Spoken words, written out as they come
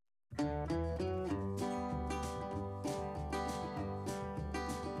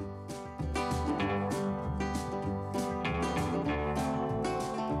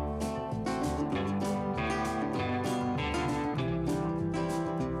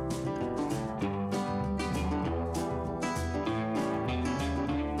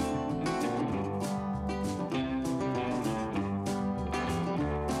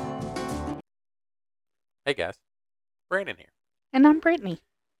Hey guys, Brandon here, And I'm Brittany.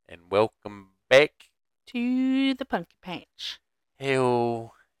 and welcome back. To the Punkin Patch.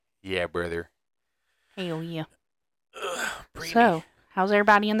 Hell yeah, brother. Hell yeah. Brittany. So, how's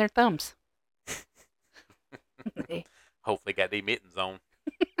everybody in their thumbs? Hopefully got their mittens on.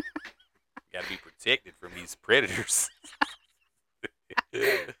 Got to be protected from these predators.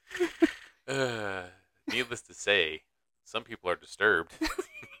 uh, Needless to say, some people are disturbed.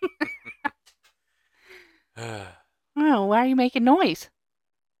 What Oh, why are you making noise?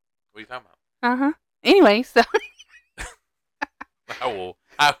 are you talking Uh-huh. Anyway, so about?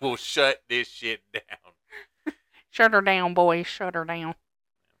 I will shut this shit down. shut her down, boys. Shut her down.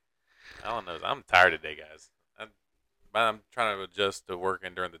 I don't know. I'm tired today, guys. I'm trying to adjust to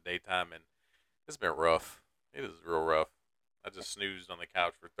working during the daytime, and it's been rough. It is real rough. I just snoozed on the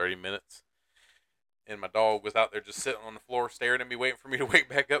couch for 30 minutes, and my dog was out there just sitting on the floor staring at me, waiting for me to wake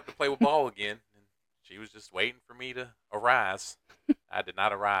back up to play with ball again. And she was just waiting for me to arise. I did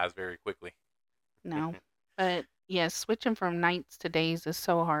not arise very quickly. No. But, yes, switching from nights to days is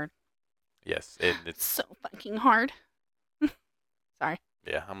so hard. Yes, and it's So fucking hard. Sorry.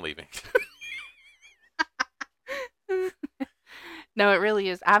 yeah. I'm leaving. No, it really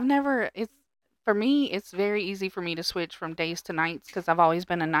is. For me, it's very easy for me to switch from days to nights because I've always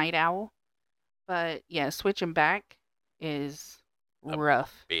been a night owl. But, yeah, switching back is A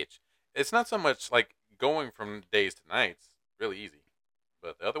rough. bitch. It's not so much like going from days to nights. Really easy,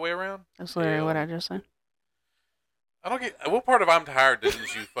 but the other way around. That's literally what I Hell, just said. I don't get what part of I'm tired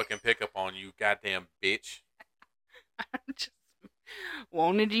didn't you fucking pick up on, you goddamn bitch. I just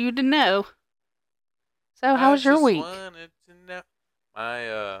wanted you to know. So, how I was your just week? wanted to know.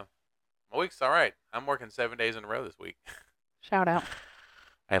 My week's all right. I'm working 7 days in a row this week. Shout out.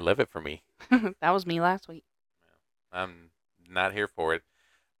 I love it for me. That was me last week. I'm not here for it,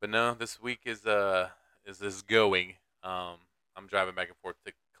 but no, this week is going. I'm driving back and forth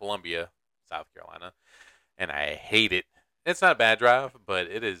to Columbia, South Carolina, and I hate it. It's not a bad drive, but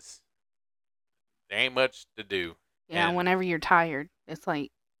it is. There ain't much to do. Yeah, And whenever you're tired, it's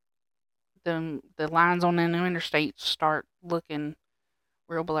like the lines on the interstate start looking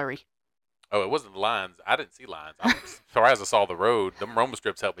real blurry. oh, it wasn't the lines. I didn't see lines. I'm surprised I saw the road. Them Roma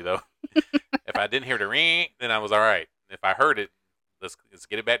strips helped me though. If I didn't hear the ring, then I was all right. If I heard it, let's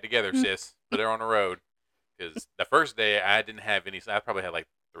get it back together, sis. Put her on the road. Because the first day I didn't have any. I probably had like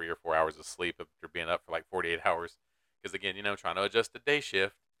 3 or 4 hours of sleep after being up for like 48 hours. Because again, trying to adjust the day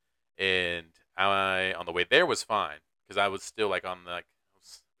shift, and I on the way there was fine because I was still like on like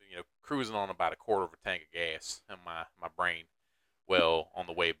cruising on about a quarter of a tank of gas in my brain. Well, on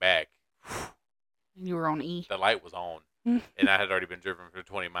the way back, You were on E. the light was on, and I had already been driven for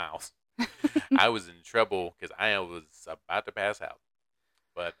 20 miles. I was in trouble because I was about to pass out.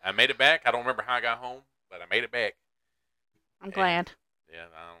 But I made it back. I don't remember how I got home, but I made it back. I'm glad. Yeah,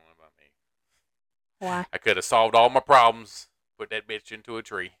 I don't know about me. Why? I could have solved all my problems, put that bitch into a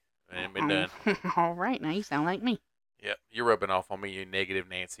tree, and it been done. All right, now you sound like me. Yep, you're rubbing off on me, you negative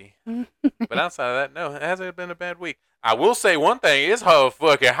Nancy. But outside of that, no, it hasn't been a bad week. I will say one thing: it's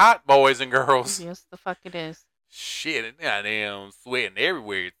fucking hot, boys and girls. Yes, the fuck it is. Shit, it goddamn sweating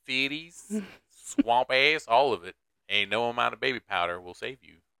everywhere. Titties, swamp ass, all of it. Ain't no amount of baby powder will save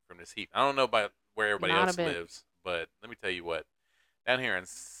you from this heat. I don't know about where everybody Not a else bit. lives, but let me tell you what. Down here in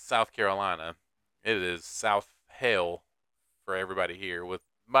South Carolina, it is South hell for everybody here.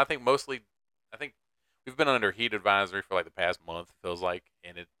 I think we've been under heat advisory for like the past month, feels like,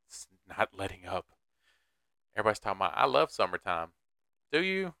 and it's not letting up. Everybody's talking about, I love summertime. Do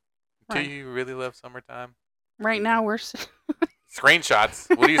you? Do Right. you really love summertime? Right now we're.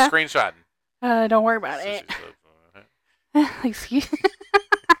 Screenshots. What are you screenshotting? Don't worry about it. Excuse.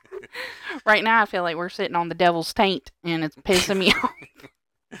 Right now, I feel like we're sitting on the devil's taint, and it's pissing me off.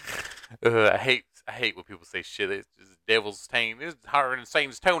 I hate when people say shit. It's just devil's taint. It's harder than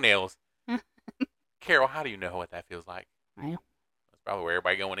Satan's toenails. Carol, how do you know what that feels like? Well, That's probably where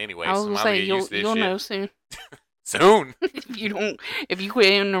everybody going anyway. I was So gonna I'm say get used to this you'll shit. know soon. Soon. if you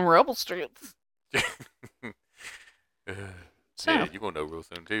quit in the rubble strips. So. Yeah, you're gonna know real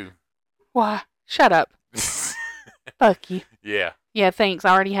soon too. Why? Shut up. Fuck you. Yeah. Yeah, thanks.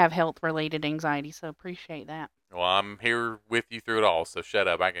 I already have health-related anxiety, so appreciate that. Well, I'm here with you through it all, so shut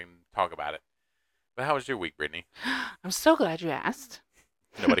up. I can talk about it. But how was your week, Brittany? I'm so glad you asked.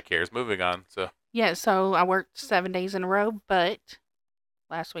 Nobody cares. Moving on. So Yeah, so I worked 7 days in a row, but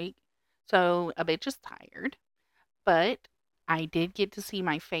last week, so a bitch is tired. But I did get to see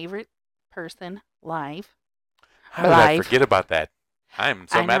my favorite person live. how did I forget about that? I'm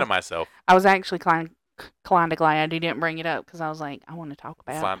so I mad know. at myself. I was actually kind of glad you didn't bring it up because I was like, I want to talk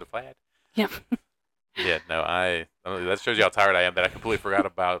about Flying to flat. Yep. Yeah, no, that shows you how tired I am that I completely forgot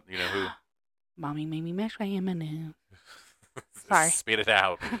about who. Mommy made me mash my M&M. Sorry. Spit it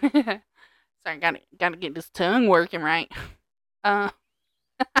out. Sorry, gotta get this tongue working right. Uh,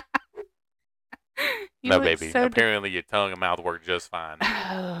 you No, look baby. so. Apparently, your tongue and mouth work just fine.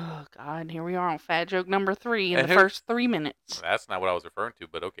 Oh God, here we are on fat joke number 3 in the And who? first 3 minutes. That's not what I was referring to,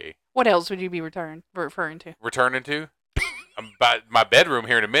 but okay. What else would you be referring to? Returning to my bedroom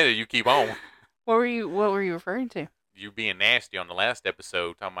here in a minute. You keep on. What were you referring to? You being nasty on the last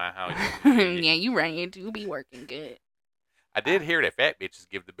episode, talking about how Yeah, you right. You be working good. I did hear that fat bitches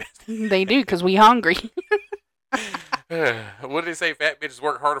give the best. They do because we hungry. What did they say? Fat bitches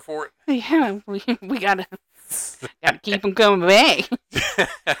work harder for it. Yeah, we gotta keep them coming back.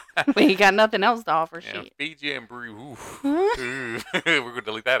 We ain't got nothing else to offer. Yeah, Shit. Fiji and brew. We're gonna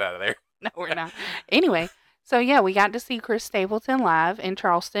delete that out of there. No, we're not. Anyway, so yeah, we got to see Chris Stapleton live in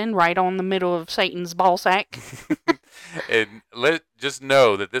Charleston, right on the middle of Satan's ball sack. And just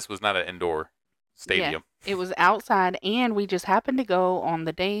know that this was not an indoor stadium. Yeah, it was outside, and we just happened to go on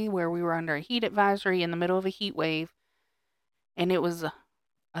the day where we were under a heat advisory in the middle of a heat wave, and it was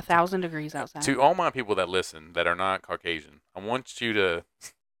 1,000 degrees outside. To all my people that listen that are not Caucasian, I want you to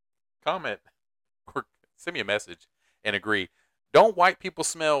comment or send me a message and agree. Don't white people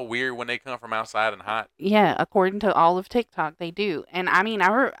smell weird when they come from outside and hot? Yeah, according to all of TikTok, they do. And I mean,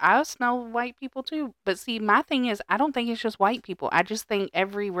 I smell white people too. But see, my thing is, I don't think it's just white people. I just think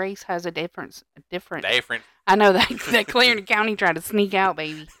every race has a different. Different. I know that Clarendon County tried to sneak out,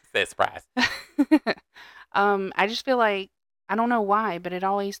 baby. That's surprise. I just feel like I don't know why, but it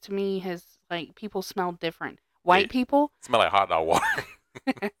always to me has like people smell different. White people smell like hot dog water.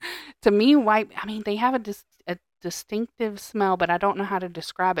 To me, I mean, they have a distinctive smell, but I don't know how to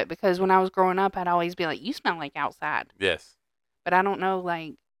describe it because when I was growing up, I'd always be like, "You smell like outside." Yes. But I don't know,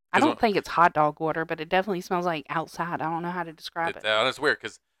 like, I don't think it's hot dog water, but it definitely smells like outside. I don't know how to describe it. It's weird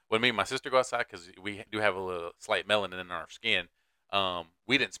because when me and my sister go outside, because we do have a little slight melanin in our skin,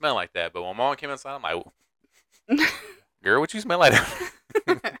 we didn't smell like that. But when mom came outside, I'm like, girl, what you smell like?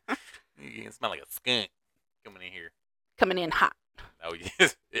 You smell like a skunk coming in here. Coming in hot. Oh,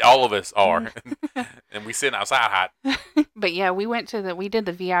 yes. All of us are. And we sitting outside hot. But yeah, we did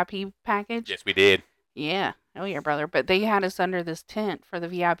the VIP package. Yes, we did. Yeah. Oh, yeah, brother. But they had us under this tent for the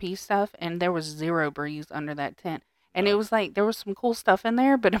VIP stuff, and there was zero breeze under that tent. And it was like, there was some cool stuff in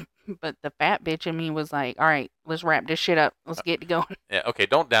there, but the fat bitch in me was like, all right, let's wrap this shit up. Let's get going. Yeah, okay,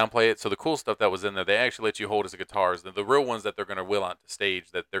 don't downplay it. So the cool stuff that was in there, they actually let you hold as the guitars. The real ones that they're going to wheel onto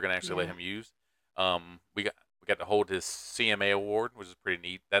stage that they're going to actually let him use. We got to hold his CMA award, which is pretty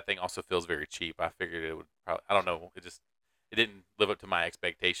neat. That thing also feels very cheap. I figured it would probably, I don't know, it didn't live up to my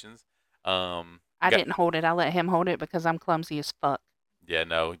expectations. I didn't hold it. I let him hold it because I'm clumsy as fuck. Yeah,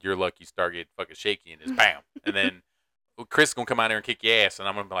 no, you're lucky. Start getting fucking shaky and just bam. And then Chris is going to come out there and kick your ass, and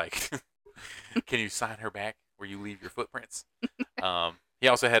I'm going to be like, can you sign her back where you leave your footprints? He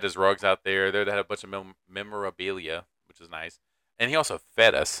also had his rugs out there. They had a bunch of memorabilia, which is nice. And he also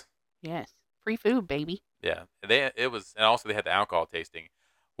fed us. Yes. Free food, baby. Yeah. And also they had the alcohol tasting.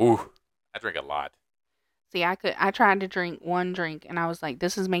 Ooh, I drink a lot. See, I tried to drink one drink, and I was like,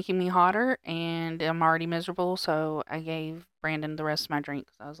 this is making me hotter, and I'm already miserable, so I gave Brandon the rest of my drink.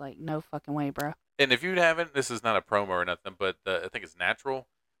 So I was like, no fucking way, bro. And if you haven't, this is not a promo or nothing, but I think it's natural.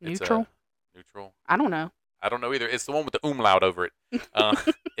 Neutral? Neutral. I don't know. I don't know either. It's the one with the umlaut over it.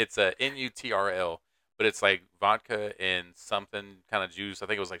 It's a NUTRL, but it's like vodka and something kind of juice. I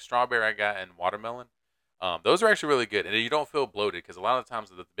think it was like strawberry I got and watermelon. Those are actually really good, and you don't feel bloated because a lot of times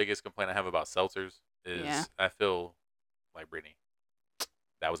the biggest complaint I have about seltzers is I feel like Brittany.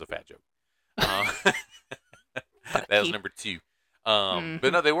 That was a fat joke. That was number 2.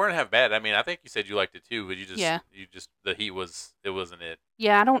 But no, they weren't half bad. I mean, I think you said you liked it too, but you just the heat wasn't it.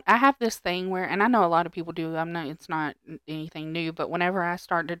 Yeah, I have this thing where, and I know a lot of people do. It's not anything new, but whenever I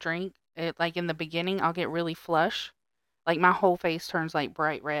start to drink, it like in the beginning, I'll get really flush, like my whole face turns like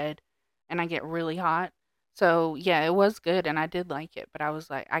bright red, and I get really hot. So yeah, it was good, and I did like it, but I was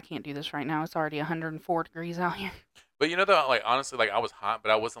like, I can't do this right now. It's already 104 degrees out here. But though, like honestly, like I was hot,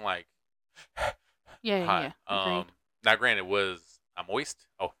 but I wasn't like hot. Yeah. Now granted, I'm moist?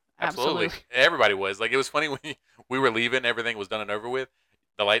 Oh, absolutely. Everybody was. Like it was funny when we were leaving, everything was done and over with.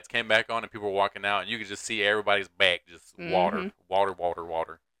 The lights came back on and people were walking out, and you could just see everybody's back just water.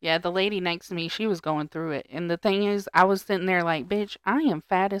 Yeah, the lady next to me, she was going through it, and the thing is, I was sitting there like, bitch, I am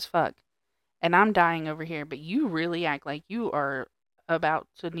fat as fuck. And I'm dying over here, but you really act like you are about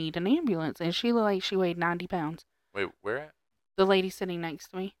to need an ambulance. And she looked like she weighed 90 pounds. Wait, where at? The lady sitting next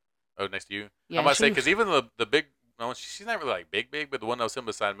to me. Oh, next to you? Yeah, I'm about to say, because even the big No, she's not really like big, but the one that was sitting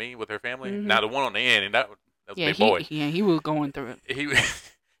beside me with her family. Mhm. Now the one on the end, and that was a Yeah, big boy. he was going through it. He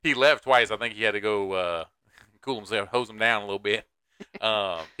he left twice. I think he had to go cool himself, hose him down a little bit.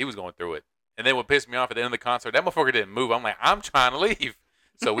 He was going through it, and then what pissed me off at the end of the concert, that motherfucker didn't move. I'm like, I'm trying to leave,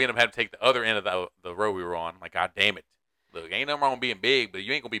 so we ended up having to take the other end of the row we were on. I'm like, God damn it! Look, ain't nothing wrong with being big, but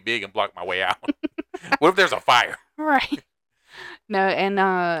you ain't gonna be big and block my way out. What if there's a fire? Right. No,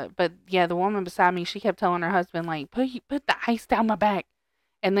 and but yeah, the woman beside me, she kept telling her husband like, put the ice down my back.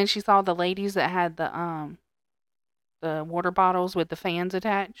 And then she saw the ladies that had the water bottles with the fans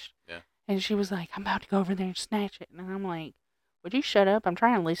attached. Yeah. And she was like, I'm about to go over there and snatch it. And I'm like, would you shut up? I'm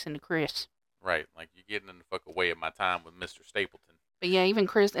trying to listen to Chris. Right. Like you're getting in the fuck away of my time with Mr. Stapleton. But yeah, even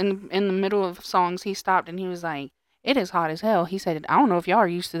Chris in the middle of songs, he stopped and he was like, it is hot as hell. He said, I don't know if y'all are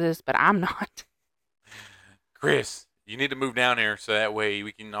used to this, but I'm not. Chris, you need to move down here so that way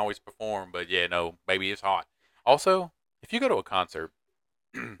we can always perform. But yeah, no, baby, it's hot. Also, if you go to a concert,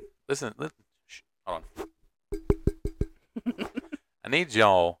 listen, hold on. I need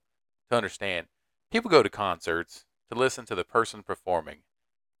y'all to understand. People go to concerts to listen to the person performing.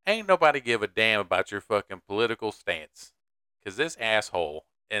 Ain't nobody give a damn about your fucking political stance. Because this asshole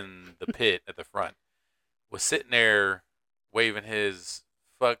in the pit at the front was sitting there waving his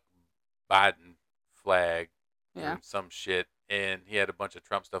fuck Biden flag Yeah. or some shit, and he had a bunch of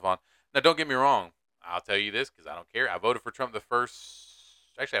Trump stuff on. Now, don't get me wrong. I'll tell you this because I don't care. I voted for Trump the first.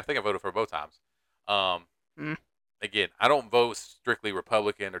 Actually, I think I voted for both times. Um, Mm. Again, I don't vote strictly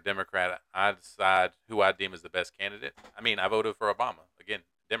Republican or Democrat. I decide who I deem as the best candidate. I mean, I voted for Obama. Again,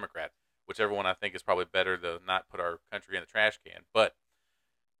 Democrat. Whichever one I think is probably better to not put our country in the trash can. But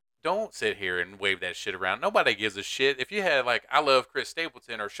don't sit here and wave that shit around. Nobody gives a shit. If you had like "I love Chris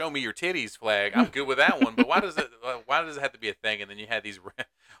Stapleton" or "Show me your titties" flag, I'm good with that one. But why does it? Why does it have to be a thing? And then you had these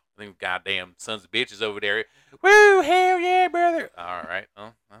goddamn sons of bitches over there. Woo, hell yeah, brother! All right,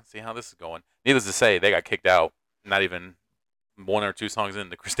 well, let's see how this is going. Needless to say, they got kicked out. Not even one or two songs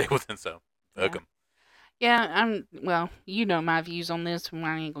into Chris Stapleton, so fuck Yeah. them. Yeah, well, you know my views on this, and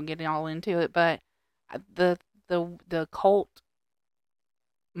I ain't gonna get all into it, but the cult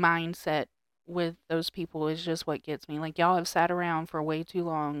mindset with those people is just what gets me. Like y'all have sat around for way too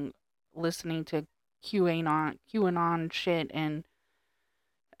long listening to QAnon shit, and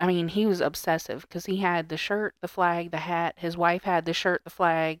I mean he was obsessive because he had the shirt, the flag, the hat. His wife had the shirt, the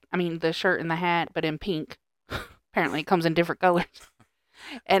flag. I mean the shirt and the hat, but in pink. Apparently, it comes in different colors.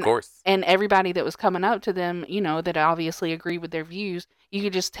 Of And course. and everybody that was coming up to them, that obviously agreed with their views, you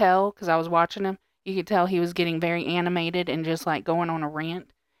could just tell because I was watching him. You could tell he was getting very animated and just like going on a rant.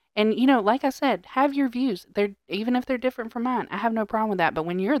 And like I said, have your views. They're even if they're different from mine. I have no problem with that. But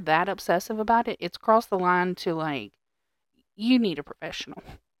when you're that obsessive about it, it's crossed the line to like you need a professional.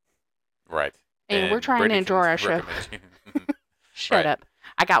 Right. And we're And trying to Brittany enjoy can our show. recommend you. Shut Right. up.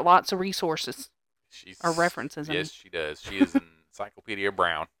 I got lots of resources She's or references. I mean. Yes, she does. She is an Encyclopedia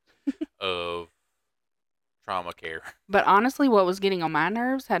Brown of trauma care. But honestly, what was getting on my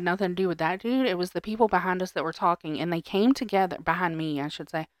nerves had nothing to do with that dude. It was the people behind us that were talking, and they came together, behind me, I should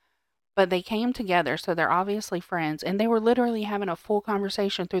say. But they came together, so they're obviously friends, and they were literally having a full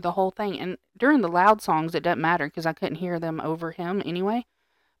conversation through the whole thing. And during the loud songs, it doesn't matter because I couldn't hear them over him anyway.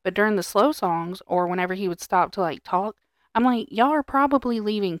 But during the slow songs, or whenever he would stop to like talk, I'm like, y'all are probably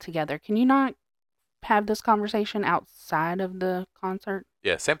leaving together. Can you not have this conversation outside of the concert?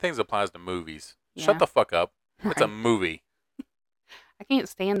 Yeah, same things applies to movies. Shut Yeah. the fuck up. It's a Right. movie. I can't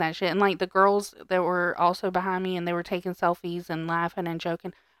stand that shit. And like the girls that were also behind me and they were taking selfies and laughing and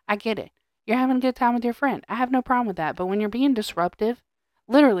joking. I get it. You're having a good time with your friend. I have no problem with that. But when you're being disruptive,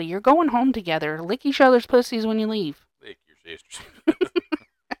 literally, you're going home together. Lick each other's pussies when you leave. Lick your sisters.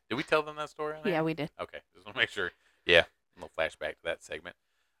 Did we tell them that story on there? Yeah, we did. Okay, just want to make sure. Yeah, a little flashback to that segment.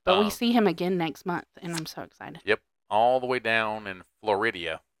 But we see him again next month, and I'm so excited. Yep, all the way down in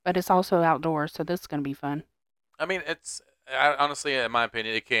Florida. But it's also outdoors, so this is going to be fun. I mean, honestly, in my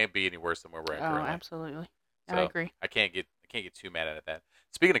opinion, it can't be any worse than where we're at Oh, currently. absolutely. So, I agree. I can't get too mad at that.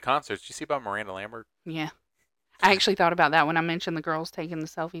 Speaking of concerts, did you see about Miranda Lambert? Yeah. I actually thought about that when I mentioned the girls taking the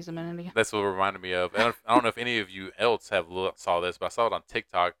selfies a minute ago. That's what it reminded me of. I don't know if any of you else saw this, but I saw it on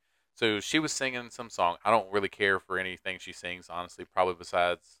TikTok. So she was singing some song. I don't really care for anything she sings, honestly. Probably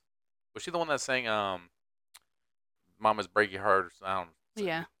besides, was she the one that sang "Mama's Break Your Heart"? I don't.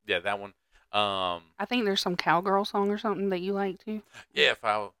 Yeah. Yeah, that one. I think there's some cowgirl song or something that you like too. Yeah, if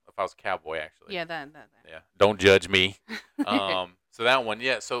I was a cowboy, actually. Yeah, that. Yeah, don't judge me. So that one,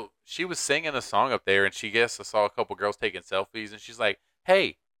 yeah. So she was singing a song up there, and I saw a couple girls taking selfies, and she's like,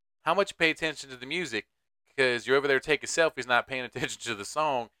 "Hey, how much you pay attention to the music? Because you're over there taking selfies, not paying attention to the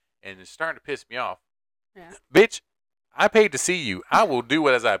song, and it's starting to piss me off." Yeah. Bitch, I paid to see you. I will do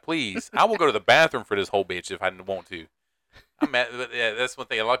it as I please. I will go to the bathroom for this whole bitch if I want to. I'm mad. But yeah, that's one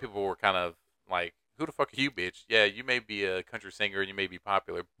thing. A lot of people were kind of like, "Who the fuck are you, bitch? Yeah, you may be a country singer and you may be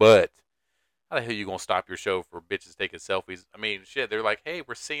popular, but how the hell you gonna stop your show for bitches taking selfies? I mean, shit. They're like, hey,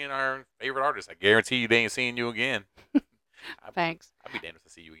 we're seeing our favorite artist. I guarantee you, they ain't seeing you again. I, Thanks. I'd be damned if I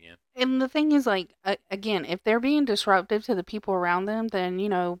see you again. And the thing is, like, again, if they're being disruptive to the people around them, then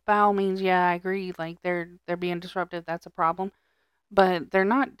by all means, yeah, I agree. Like they're being disruptive. That's a problem. But they're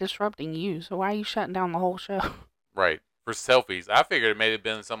not disrupting you. So why are you shutting down the whole show? Right. For selfies, I figured it may have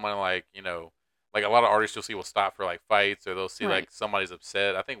been someone like, like a lot of artists you'll see will stop for like fights or they'll see Right. like somebody's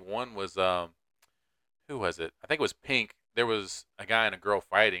upset. I think one was who was it? I think it was Pink. There was a guy and a girl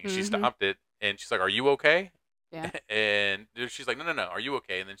fighting, and she Mhm. stopped it, and she's like, "Are you okay?" Yeah. And she's like, "No, no, no. Are you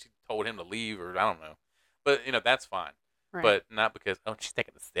okay?" And then she told him to leave, or I don't know. But that's fine. Right. But not because she's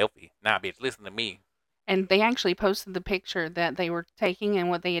taking a selfie. Nah, bitch, listen to me. And they actually posted the picture that they were taking, and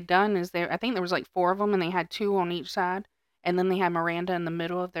what they had done is I think there was like four of them, and they had two on each side, and then they had Miranda in the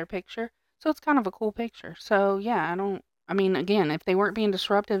middle of their picture. So it's kind of a cool picture. So yeah, I don't. I mean, again, if they weren't being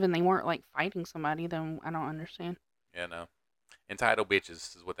disruptive and they weren't like fighting somebody, then I don't understand. Yeah, no. Entitled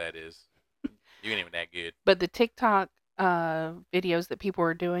bitches is what that is. You ain't even that good. But the TikTok videos that people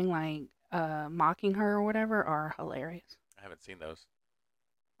are doing, like mocking her or whatever, are hilarious. I haven't seen those.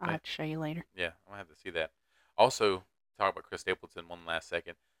 I'll I, have to show you later. yeah, I'm gonna have to see that. Also, talk about Chris Stapleton one last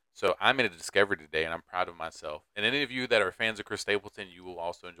second. So I made a discovery today, and I'm proud of myself. And any of you that are fans of Chris Stapleton, you will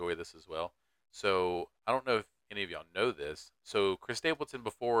also enjoy this as well. So I don't know if any of y'all know this. So Chris Stapleton,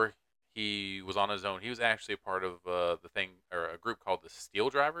 before he was on his own, he was actually a part of the thing or a group called the Steel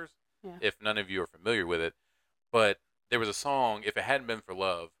Drivers. Yeah. If none of you are familiar with it, but there was a song, "If It Hadn't Been for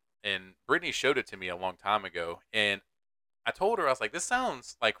Love," and Brittany showed it to me a long time ago, and I told her, I was like, "This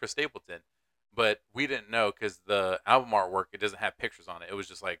sounds like Chris Stapleton," but we didn't know because the album artwork, it doesn't have pictures on it. It was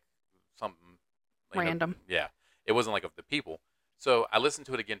just like something, Random. yeah. It wasn't like of the people. So I listened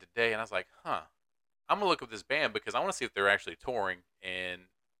to it again today, and I was like, "Huh, I'm gonna look up this band because I want to see if they're actually touring, and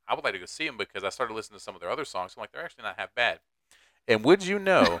I would like to go see them because I started listening to some of their other songs. So I'm like, they're actually not half bad." And would you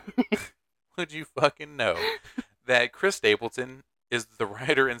know? Would you fucking know that Chris Stapleton is the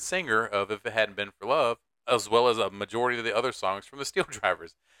writer and singer of "If It Hadn't Been for Love," as well as a majority of the other songs from the Steel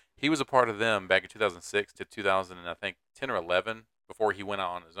Drivers. He was a part of them back in 2006 to 2000, and I think 10 or 11 before he went out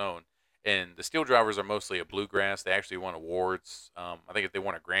on his own. And the Steel Drivers are mostly a bluegrass. They actually won awards. I think they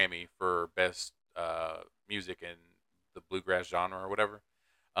won a Grammy for best music in the bluegrass genre or whatever.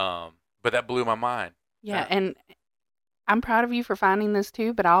 But that blew my mind. Yeah, and I'm proud of you for finding this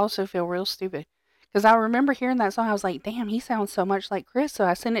too, but I also feel real stupid because I remember hearing that song. I was like, "Damn, he sounds so much like Chris." So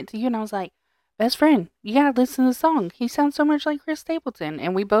I sent it to you, and I was like, "Best friend, you gotta listen to the song. He sounds so much like Chris Stapleton."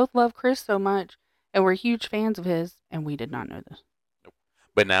 And we both love Chris so much, and we're huge fans of his, and we did not know this. Nope.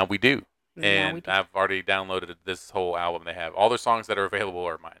 But now we do. Now we And do. I've already downloaded this whole album. They have all their songs that are available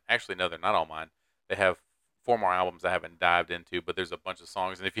are mine. Actually, no, they're not all mine. They have four more albums I haven't dived into, but there's a bunch of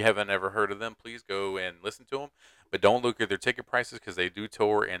songs. And if you haven't ever heard of them, please go and listen to them. But don't look at their ticket prices because they do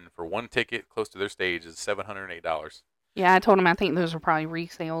tour. And for one ticket close to their stage is $708. Yeah, I told him I think those are probably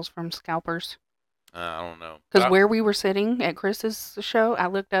resales from scalpers. I don't know, but Because where we were sitting at Chris's show, I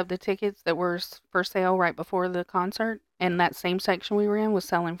looked up the tickets that were for sale right before the concert, yeah, and that same section we were in was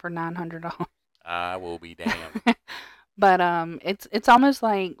selling for $900. I will be damned. But it's almost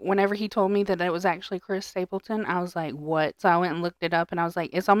like whenever he told me that it was actually Chris Stapleton, I was like, "What?" So I went and looked it up, and I was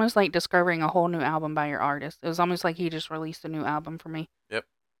like, "It's almost like discovering a whole new album by your artist." It was almost like he just released a new album for me. Yep.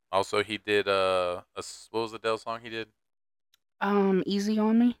 Also, he did what was the Dell song he did? Easy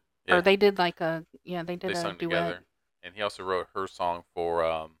on me, or Yeah, they did like a yeah, they did they a sung duet. together, and he also wrote her song for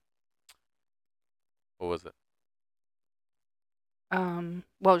what was it?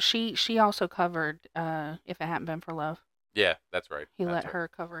 Well, she also covered "If It Hadn't Been for Love." Yeah, that's right. He That's let right. her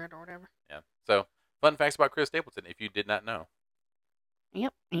cover it or whatever. Yeah. So, fun facts about Chris Stapleton if you did not know.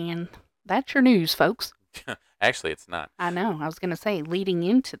 Yep, and that's your news, folks. Actually, it's not. I know. I was gonna say leading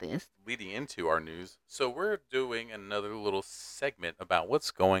into this. Leading into our news, so we're doing another little segment about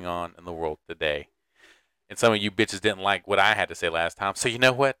what's going on in the world today. And some of you bitches didn't like what I had to say last time. So you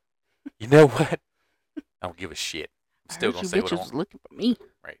know what? You know what? I don't give a shit. I'm I still heard gonna you say what I bitches want. was looking for me.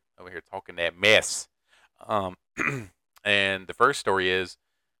 Right over here talking that mess. Um, and the first story is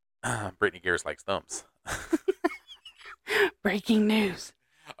Brittany Garris likes thumbs. Breaking news.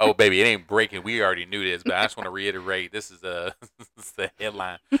 Oh, baby, it ain't breaking. We already knew this, but I just want to reiterate this is this is the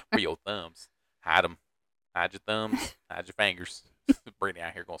headline for your thumbs. Hide them. Hide your thumbs. Hide your fingers. Brittany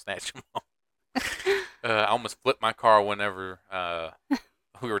out here going to snatch them off. I almost flipped my car whenever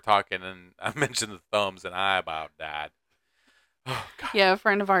we were talking, and I mentioned the thumbs, and I about died. Oh God. Yeah, a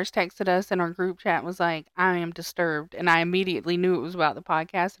friend of ours texted us in our group chat and was like, I am disturbed. And I immediately knew it was about the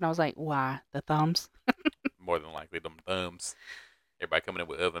podcast. And I was like, why? The thumbs? More than likely, them thumbs. Everybody coming in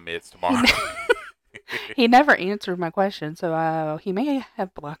with oven mitts He, tomorrow. he never answered my question. So he may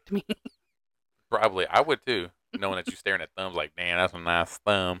have blocked me. Probably, I would too, knowing that you're staring at thumbs like, damn, that's a nice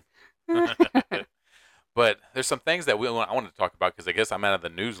thumb. But there's some things that I wanted to talk about because I guess I'm out of the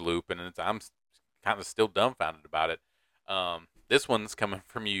news loop and I'm kind of still dumbfounded about it. This one's coming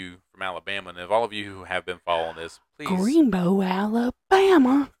from you from Alabama, and if all of you who have been following this, please, Greenbow,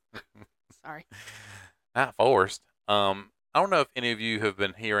 Alabama. Sorry. not forced. I don't know if any of you have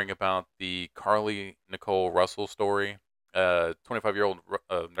been hearing about the Carly Nicole Russell story, 25-year-old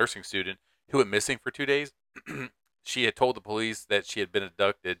nursing student who went missing for 2 days. She had told the police that she had been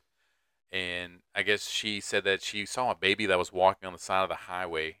abducted, and I guess she said that she saw a baby that was walking on the side of the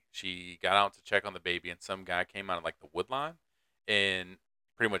highway. She got out to check on the baby, and some guy came out of like the wood line and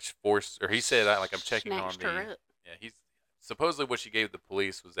pretty much forced, or he said, like, I'm checking on Snatched the. her up. Yeah, he's supposedly what she gave the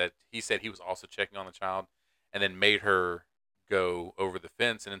police was that he said he was also checking on the child, and then made her go over the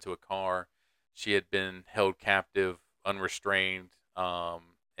fence and into a car. She had been held captive, unrestrained,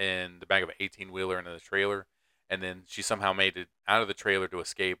 in the back of an 18-wheeler and in a trailer, and then she somehow made it out of the trailer to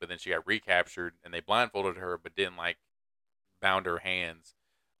escape, but then she got recaptured, and they blindfolded her, but didn't like bound her hands,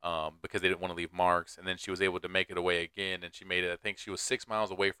 because they didn't want to leave marks, and then she was able to make it away again, and she made it. I think she was 6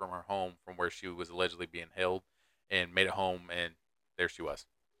 miles away from her home, from where she was allegedly being held, and made it home, and there she was.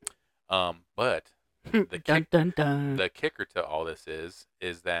 But the Dun kick, dun dun. the kicker to all this is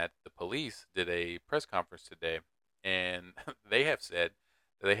that the police did a press conference today, and they have said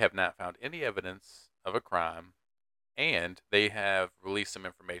that they have not found any evidence of a crime, and they have released some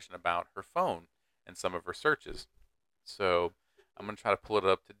information about her phone and some of her searches. So I'm gonna try to pull it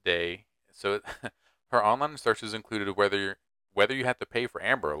up today. So her online searches included whether you have to pay for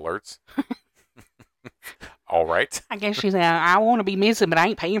Amber Alerts. All right. I guess she's I want to be missing, but I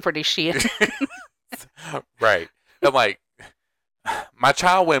ain't paying for this shit. Right. I'm like, my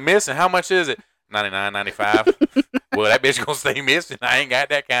child went missing. How much is it? 99.95. Well, that bitch gonna stay missing. I ain't got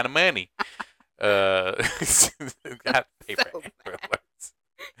that kind of money. Uh, got to pay for So Amber bad. Alerts.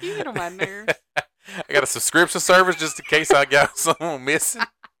 You get on my nerves. I got a subscription service just in case I got someone missing.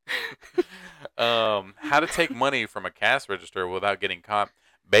 How to take money from a cash register without getting caught.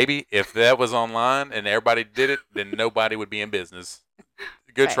 Baby, if that was online and everybody did it, then nobody would be in business.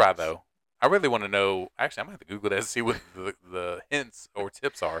 Good try, Facts. though. I really want to know. Actually, I'm going to have to Google that and see what the hints or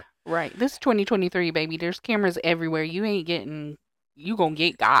tips are. Right. This is 2023, baby. There's cameras everywhere. You ain't getting. You gonna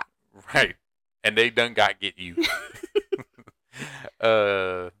get got. Right. And they done get you.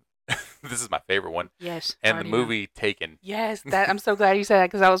 uh, this is my favorite one. Yes. And the already know. movie Taken. Yes. That I'm so glad you said that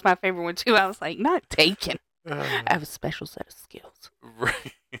because that was my favorite one too. I was like, not taken. I Uh, have a special set of skills.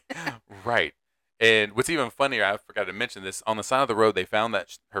 Right. Right. And what's even funnier, I forgot to mention this. On the side of the road, they found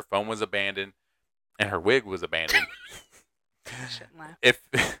that her phone was abandoned and her wig was abandoned. Shouldn't laugh. if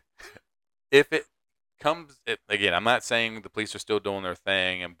if it comes again, I'm not saying the police are still doing their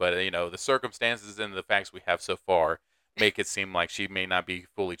thing, but the circumstances and the facts we have so far make it seem like she may not be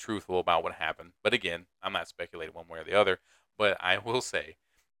fully truthful about what happened. But again, I'm not speculating one way or the other. But I will say,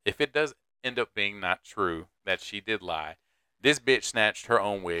 if it does end up being not true that she did lie, this bitch snatched her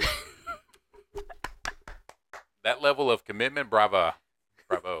own wig. That level of commitment, bravo,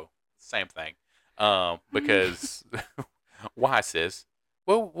 bravo, same thing. Because why, sis?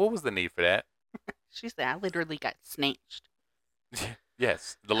 What was the need for that? She said, I literally got snatched.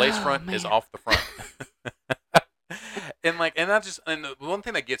 Yes, the lace Oh, front is man. off the front. And the one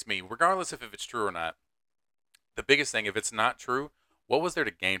thing that gets me, regardless if it's true or not, the biggest thing, if it's not true, what was there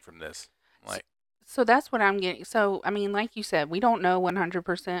to gain from this? Like, So that's what I'm getting. So, I mean, like you said, we don't know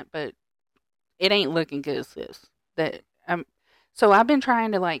 100%, but it ain't looking good, sis. That so I've been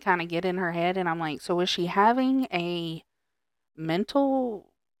trying to like kind of get in her head, and I'm like, so is she having a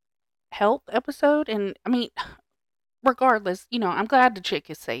mental health episode? And I mean, regardless, I'm glad the chick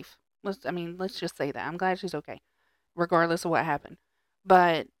is safe. Let's just say that I'm glad she's okay, regardless of what happened.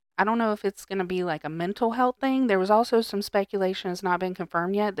 But I don't know if it's gonna be like a mental health thing. There was also some speculation, it's not been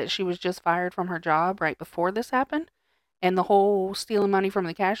confirmed yet, that she was just fired from her job right before this happened. And the whole stealing money from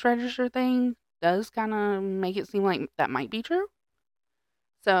the cash register thing does kind of make it seem like that might be true.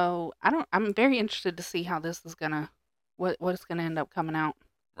 So I'm very interested to see how this is gonna, what it's gonna end up coming out.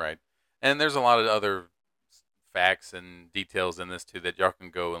 right. And there's a lot of other facts and details in this too that y'all can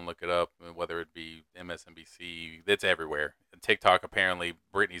go and look it up, whether it be MSNBC, it's everywhere. And TikTok, apparently,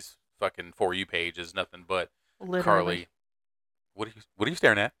 Britney's fucking For You page is nothing but Literally. Carly. What are you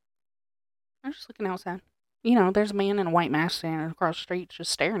staring at? I'm just looking outside. there's a man in a white mask standing across the street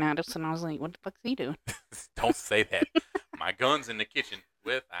just staring at us, and I was like, what the fuck's he doing? Don't say that. My gun's in the kitchen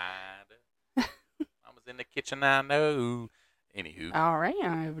with Ida. I was in the kitchen, I know. Anywho, All right,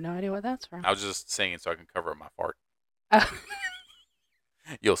 I have no idea what that's from. I was just singing so I can cover up my fart. Uh,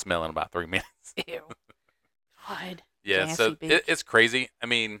 You'll smell in about 3 minutes. Ew. God. Yeah, Gassy so bitch. it's crazy. I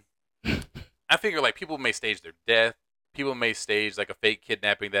mean, I figure like people may stage their death. People may stage like a fake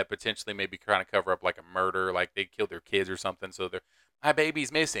kidnapping that potentially maybe trying to cover up like a murder, like they killed their kids or something. So they're my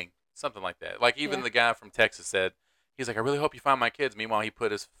baby's missing, something like that. Like even Yeah. the guy from Texas said, he's like, I really hope you find my kids. Meanwhile, he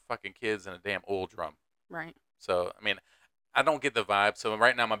put his fucking kids in a damn oil drum. Right. So I mean, I don't get the vibe. So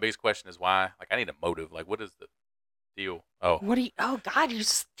right now, my biggest question is why. Like I need a motive. Like what is the deal? Oh, What do you? Oh God, you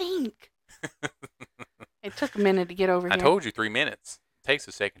stink. It took a minute to get over I here. told you 3 minutes. It takes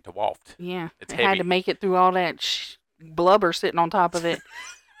a second to waft. Yeah, It's I had heavy. to make it through all that blubber sitting on top of it.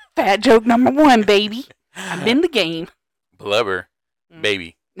 Fat joke number 1, baby. I'm in the game. Blubber, Mm.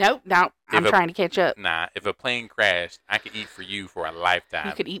 baby. Nope, no, I'm trying to catch up. Nah, if a plane crashed, I could eat for you for a lifetime.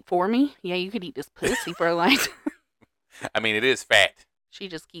 You could eat for me? Yeah, you could eat this pussy for a lifetime. I mean, it is fat. She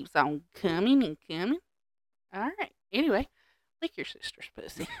just keeps on coming and coming. All right. Anyway, lick your sister's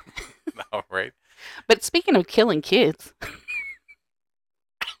pussy. All right. But speaking of killing kids.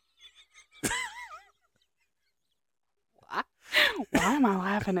 Why am I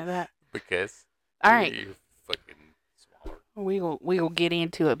laughing at that? Because. All right. You fucking swallow. We will get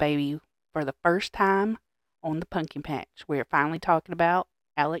into it, baby. For the first time on the Punkin Patch, we're finally talking about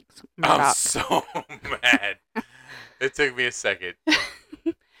Alex Murdoch. I'm so mad. It took me a second.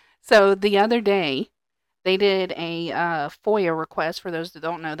 So the other day, they did a FOIA request. For those that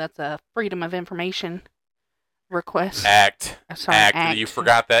don't know, that's a Freedom of Information request. Act. Sorry, Act. You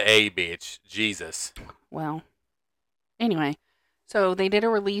forgot that A, bitch. Jesus. Well, anyway, so they did a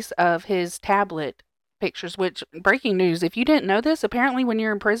release of his tablet pictures, which, breaking news, if you didn't know this, apparently when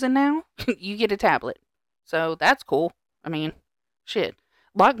you're in prison now, you get a tablet. So that's cool. I mean, shit.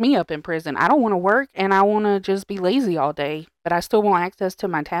 Lock me up in prison. I don't want to work and I want to just be lazy all day, but I still want access to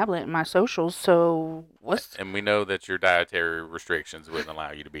my tablet and my socials. So what's... And we know that your dietary restrictions wouldn't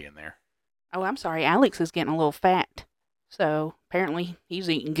allow you to be in there. Oh, I'm sorry. Alex is getting a little fat. So apparently he's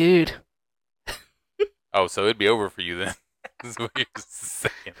eating good. Oh, so it'd be over for you then. That's what you're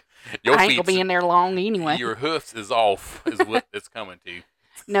saying. Your I ain't gonna be in there long anyway. Your hoofs is off, is what it's coming to.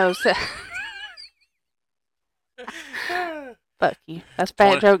 No, so... Fuck you. That's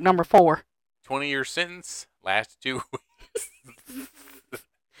fat joke number 4. 20-year sentence, last 2 weeks.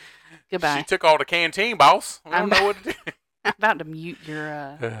 Goodbye. She took all the canteen, boss. I don't know what to do. I'm about to mute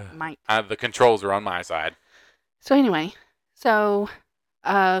your mic. The controls are on my side. So anyway, for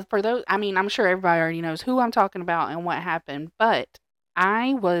those, I mean, I'm sure everybody already knows who I'm talking about and what happened, but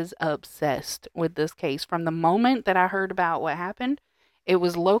I was obsessed with this case from the moment that I heard about what happened. It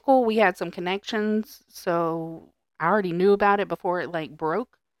was local. We had some connections, so I already knew about it before it like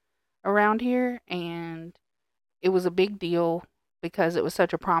broke around here, and it was a big deal because it was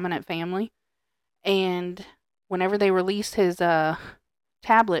such a prominent family. And whenever they released his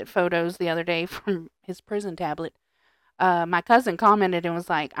tablet photos the other day from his prison tablet, my cousin commented and was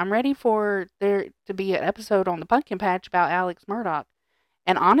like, I'm ready for there to be an episode on the Punkin Patch about Alex Murdoch.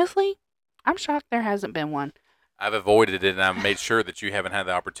 And honestly, I'm shocked there hasn't been one. I've avoided it, and I've made sure that you haven't had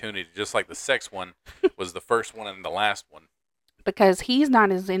the opportunity, just like the sex one was the first one and the last one. Because he's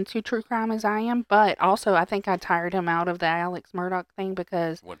not as into true crime as I am, but also I think I tired him out of the Alex Murdoch thing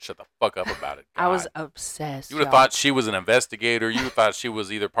because... Wouldn't shut the fuck up about it. God. I was obsessed. You would have thought she was an investigator. You would have thought she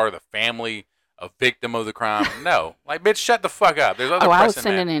was either part of the family, a victim of the crime. No. Like, bitch, shut the fuck up. There's other I was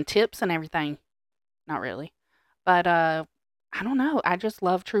sending in tips and everything. Not really. But, I don't know. I just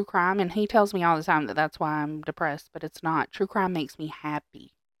love true crime, and he tells me all the time that that's why I'm depressed, but it's not. True crime makes me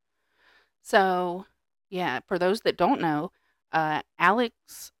happy. So, yeah, for those that don't know,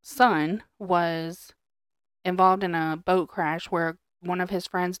 Alex's son was involved in a boat crash where one of his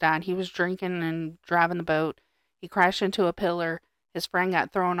friends died. He was drinking and driving the boat. He crashed into a pillar. His friend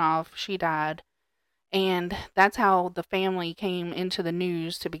got thrown off. She died. And that's how the family came into the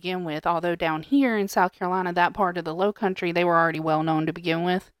news to begin with. Although down here in South Carolina, that part of the low country, they were already well known to begin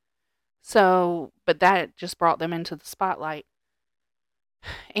with. So, but that just brought them into the spotlight.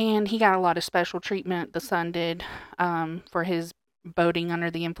 And he got a lot of special treatment, the son did, for his boating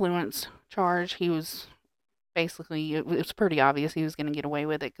under the influence charge. He was basically, it was pretty obvious he was going to get away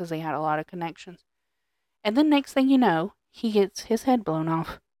with it because they had a lot of connections. And then next thing you know, he gets his head blown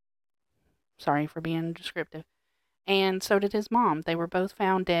off. Sorry for being descriptive. And so did his mom. They were both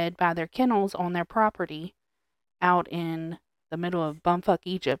found dead by their kennels on their property out in the middle of bumfuck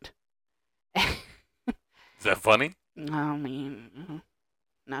Egypt. Is that funny? I mean,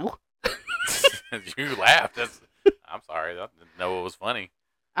 no. You laughed. I'm sorry. I didn't know it was funny.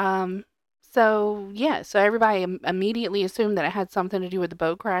 Um, so yeah, so everybody immediately assumed that it had something to do with the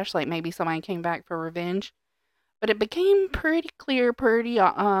boat crash, like maybe somebody came back for revenge. But it became pretty clear pretty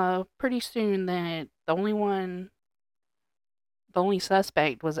soon that the only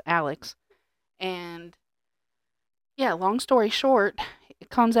suspect was Alex. And yeah, long story short, it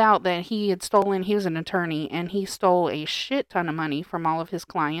comes out that he was an attorney and he stole a shit ton of money from all of his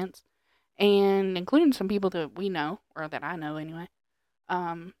clients and including some people that we know or that I know anyway.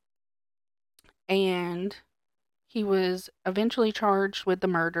 Um and he was eventually charged with the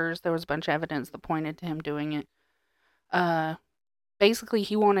murders. There was a bunch of evidence that pointed to him doing it. Uh Basically,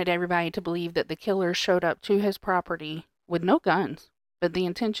 he wanted everybody to believe that the killer showed up to his property with no guns, but the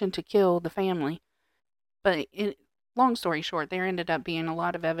intention to kill the family. Long story short, there ended up being a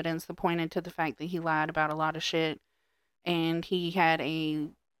lot of evidence that pointed to the fact that he lied about a lot of shit, and he had a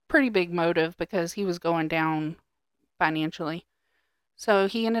pretty big motive because he was going down financially. So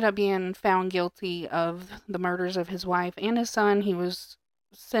he ended up being found guilty of the murders of his wife and his son. He was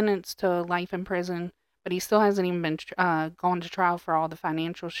sentenced to life in prison, but he still hasn't even been gone to trial for all the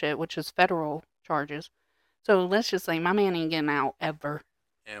financial shit, which is federal charges. So let's just say my man ain't getting out ever.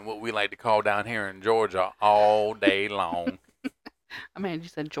 And what we like to call down here in Georgia all day long. I mean, you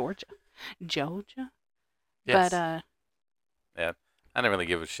said Georgia, Georgia, but Yes. Yeah. I didn't really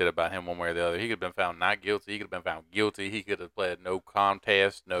give a shit about him one way or the other. He could have been found not guilty. He could have been found guilty. He could have pled no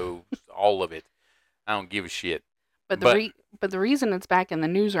contest, no all of it. I don't give a shit. but the But re but the reason it's back in the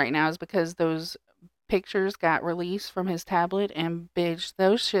news right now is because those pictures got released from his tablet, and bitch,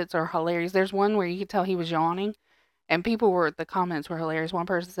 those shits are hilarious. There's one where you could tell he was yawning. And the comments were hilarious. One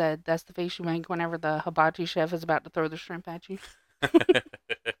person said, "That's the face you make whenever the hibachi chef is about to throw the shrimp at you."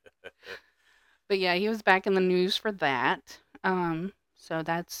 But yeah, he was back in the news for that. So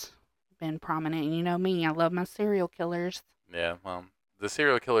that's been prominent. And you know me, I love my serial killers. yeah, well, the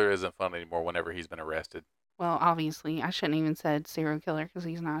serial killer isn't fun anymore whenever he's been arrested. Well, obviously, I shouldn't even said serial killer because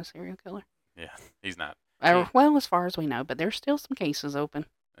he's not a serial killer. Yeah, he's not. Or, See, well, as far as we know, but there's still some cases open.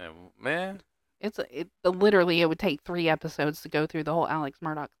 man, Literally, it would take 3 episodes to go through the whole Alex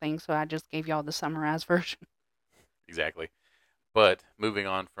Murdoch thing. So I just gave y'all the summarized version. exactly. But moving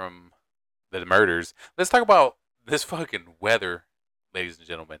on from the murders, let's talk about this fucking weather, ladies and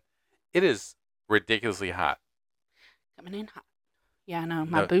gentlemen. It is ridiculously hot. Coming in hot. Yeah, I know.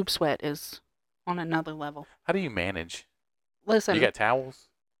 My No, boob sweat is on another level. how do you manage? You Listen, got towels?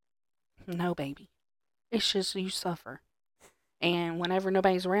 no, baby. It's just you suffer. And whenever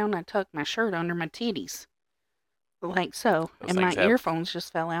nobody's around, I tuck my shirt under my titties. Like so. Those And my things have. earphones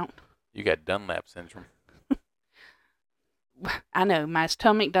just fell out. You got Dunlap syndrome. I know. My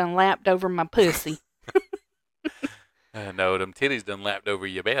stomach done lapped over my pussy. No, them titties done lapped over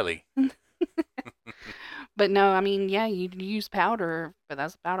your belly. But no, I mean, yeah, you use powder, but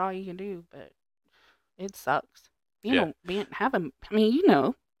that's about all you can do. But it sucks. You Yeah. know, I mean, you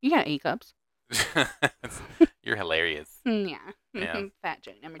know, you got A cups. You're hilarious. Yeah. Yeah. Fat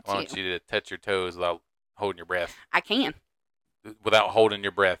joke number I 2. want you to touch your toes without holding your breath. I can. Without holding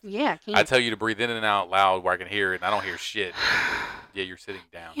your breath. Yeah, I can. I tell you to breathe in and out loud where I can hear it, and I don't hear shit. Yeah, you're sitting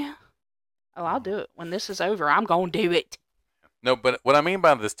down. Yeah. Oh, I'll do it. When this is over, I'm going to do it. No, but what I mean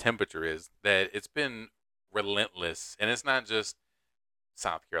by this temperature is that it's been relentless, and it's not just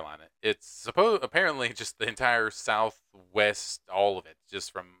South Carolina. It's apparently just the entire Southwest, all of it,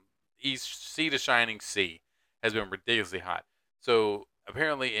 just from east sea to shining sea, has been ridiculously hot. So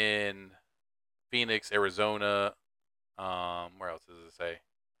apparently in Phoenix, Arizona, where else does it say?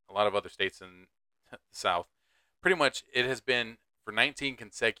 A lot of other states in the South. Pretty much, it has been for 19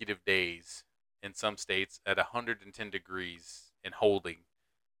 consecutive days in some states at 110 degrees and holding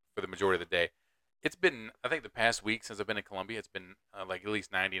for the majority of the day. It's been, I think, the past week since I've been in Columbia, it's been like at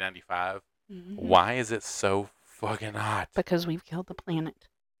least 90, 95. Why is it so fucking hot? Because we've killed the planet.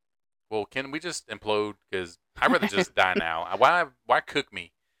 Well, can we just implode? Because I'd rather just die now. Why cook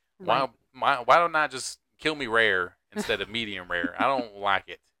me? Right. Why don't I just kill me rare instead of medium rare? I don't like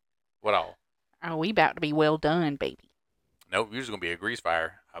it. What all? Oh, we about to be well done, baby. Nope, you're just gonna be a grease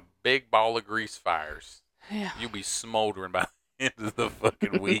fire, a big ball of grease fires. Yeah. You'll be smoldering by the end of the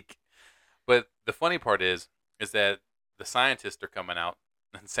fucking week. But the funny part is that the scientists are coming out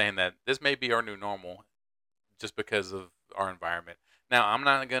and saying that this may be our new normal, just because of our environment. Now, I'm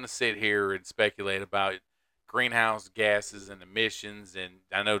not gonna sit here and speculate about greenhouse gases and emissions, and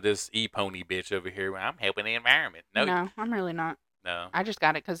I know this e-pony bitch over here. I'm helping the environment. No, I'm really not. No, I just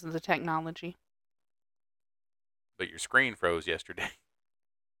got it because of the technology. but your screen froze yesterday.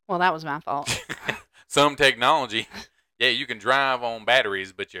 Well, that was my fault. Some technology. Yeah, you can drive on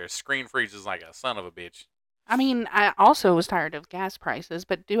batteries, but your screen freezes like a son of a bitch. I mean, I also was tired of gas prices,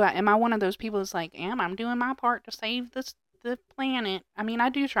 but am I one of those people that's like, I'm doing my part to save the planet. I mean, I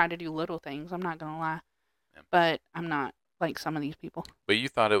do try to do little things, I'm not gonna lie, Yeah. but I'm not like some of these people. But you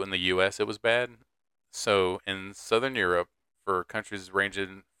thought it in the U.S. it was bad. So in Southern Europe, for countries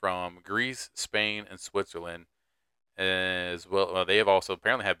ranging from Greece, Spain, and Switzerland, as well, they have also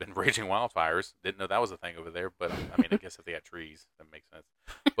apparently have been raging wildfires. Didn't know that was a thing over there, but I mean, I guess if they got trees, that makes sense.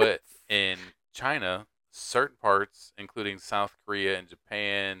 But in China, certain parts, including South Korea and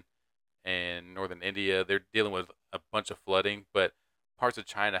Japan and northern India, they're dealing with a bunch of flooding. But parts of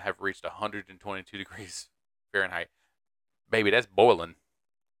China have reached 122 degrees Fahrenheit. Baby, that's boiling.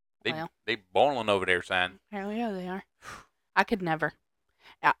 They Well, they boiling over there, son. hell yeah, they are. I could never.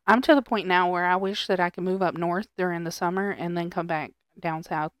 I'm to the point now where I wish that I could move up north during the summer and then come back down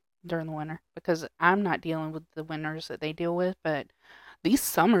south during the winter because I'm not dealing with the winters that they deal with, but these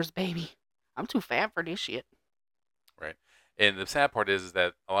summers, baby, I'm too fat for this shit. Right. And the sad part is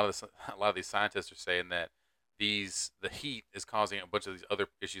that a lot of these scientists are saying that the heat is causing a bunch of these other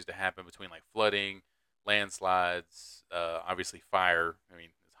issues to happen between like flooding, landslides, obviously fire. I mean,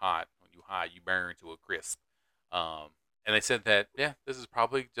 it's hot. When you hot, you burn to a crisp. Um, and they said that yeah, this is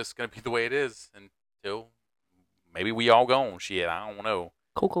probably just gonna be the way it is until maybe we all gone. Shit, I don't know.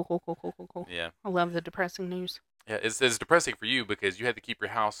 Cool, cool, cool, cool, cool, cool, cool. Yeah, I love the depressing news. yeah. It's depressing for you because you had to keep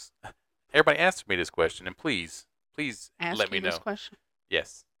your house. Everybody asked me this question, and please let Ask me you this know. question.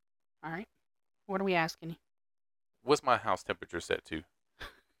 Yes. All right. What are we asking you? What's my house temperature set to?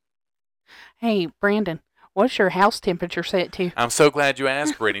 Hey, Brandon, what's your house temperature set to? I'm so glad you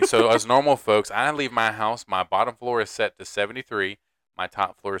asked, Brittany. So, as normal folks, I leave my house. My bottom floor is set to 73. My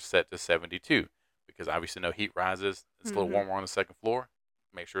top floor is set to 72 because obviously no heat rises. It's a little Mm-hmm. warmer on the second floor.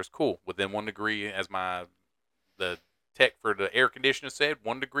 Make sure it's cool within 1 degree, as the tech for the air conditioner said,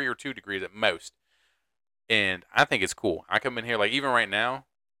 1 degree or 2 degrees at most. And I think it's cool. I come in here like even right now.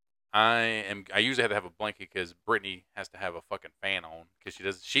 I usually have to have a blanket because Brittany has to have a fucking fan on because she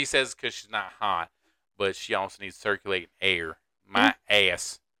does. She says because she's not hot, but she also needs circulating air. Yeah. My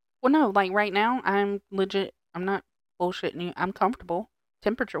ass. Well, no, like right now, I'm legit. I'm not bullshitting you. I'm comfortable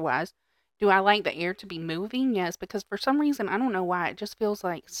temperature wise. Do I like the air to be moving? Yes, because for some reason, I don't know why, it just feels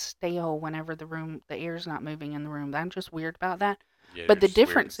like stale whenever the air's not moving in the room. I'm just weird about that. Yeah, But you're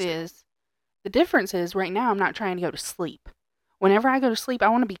just weird and sick. the difference is right now, I'm not trying to go to sleep. Whenever I go to sleep, I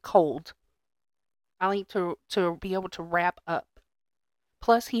want to be cold. I like to be able to wrap up.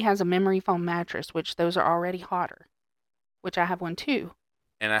 Plus, he has a memory foam mattress, which those are already hotter, which I have one too.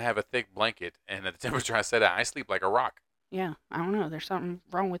 And I have a thick blanket, and at the temperature I set at, I sleep like a rock. Yeah, I don't know. There's something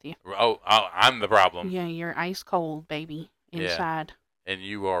wrong with you. I'm the problem. Yeah, you're ice cold, baby. Yeah, Inside, and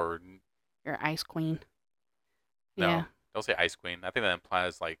you are you're ice queen. Yeah. no. Don't say ice queen. I think that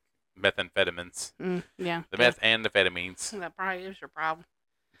implies like methamphetamines, Yeah. the Good. meth and the amphetamines. That probably is your problem.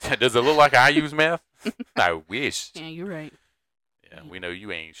 Does it look like I use meth? I wish. Yeah, you're right. Yeah, we know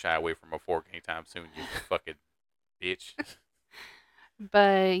you ain't shy away from a fork anytime soon, you fucking bitch.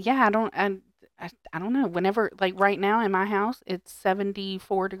 But yeah, I don't know. Whenever, like right now in my house, it's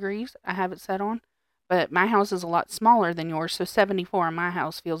 74 degrees. I have it set on, but my house is a lot smaller than yours, so 74 in my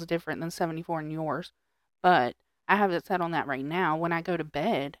house feels different than 74 in yours. But I have it set on that right now. When I go to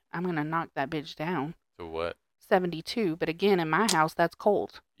bed, I'm gonna knock that bitch down. So what? 72. But again, in my house, that's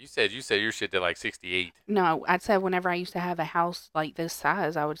cold. You said your shit did like 68. No, I'd say whenever I used to have a house like this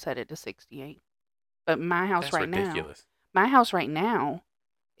size, I would set it to 68. But That's ridiculous. my house right now,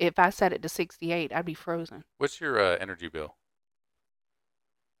 if I set it to 68, I'd be frozen. What's your energy bill?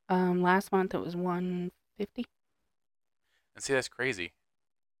 Last month it was 150. And see, that's crazy.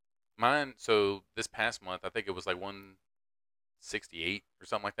 Mine. So this past month, I think it was like 168 or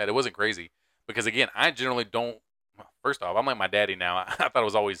something like that. It wasn't crazy because again, I generally don't. Well, first off, I'm like my daddy now. I thought it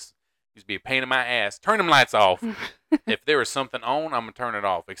was always used to be a pain in my ass. Turn them lights off. If there was something on, I'm gonna turn it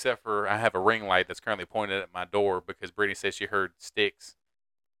off. Except for I have a ring light that's currently pointed at my door because Brittany says she heard sticks.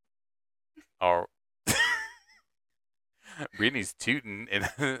 Or Brittany's tooting, and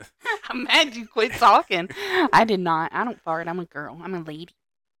I'm mad you quit talking. I did not. I don't fart. I'm a girl. I'm a lady.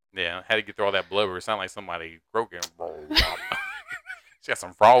 yeah, had to get through all that blubber. It sounded like somebody broke it. She got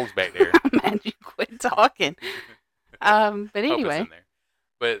some frogs back there. I'm mad you quit talking. But Hope it's anyway, in there.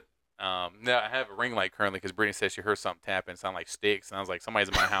 But no, I have a ring light currently because Brittany said she heard something tapping, sound like sticks, and I was like, somebody's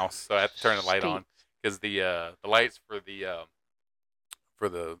in my house, so I have to turn the light on sticks. because the lights for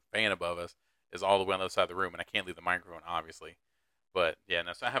the fan above us is all the way on the other side of the room, and I can't leave the microphone obviously. But yeah,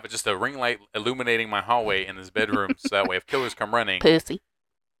 no, so I have just a ring light illuminating my hallway in this bedroom, so that way if killers come running, Pussy.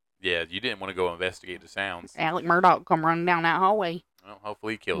 Yeah, you didn't want to go investigate the sounds. Alec Murdoch come running down that hallway Well,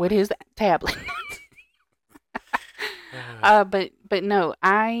 hopefully he killed with her. his tablet. But no,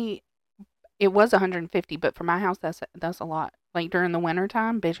 it was 150, but for my house that's a lot. Like during the winter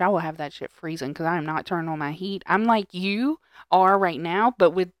time, bitch, I will have that shit freezing because I am not turning on my heat. I'm like you are right now,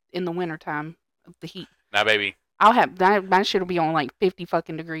 but with in the winter time, the heat. Now, baby. I'll have that. My shit will be on like 50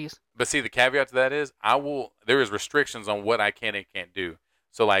 fucking degrees. But see, the caveat to that is, I will. There is restrictions on what I can and can't do.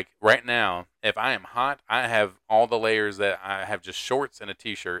 So, like right now, if I am hot, I have all the layers that I have just shorts and a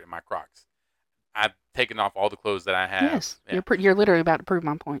t-shirt and my Crocs. I've taken off all the clothes that I have. Yes, Yeah. you're literally about to prove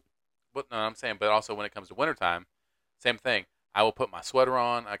my point. But no, I'm saying, but also when it comes to wintertime, same thing. I will put my sweater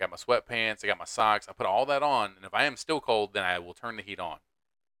on. I got my sweatpants. I got my socks. I put all that on, and if I am still cold, then I will turn the heat on.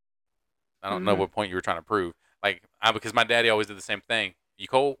 I don't know Mm-hmm. what point you were trying to prove. Like, because my daddy always did the same thing. You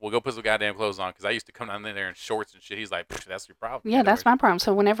cold? We'll go put some goddamn clothes on. Because I used to come down there in shorts and shit. He's like, that's your problem. You Yeah, gotta that's wear. my problem.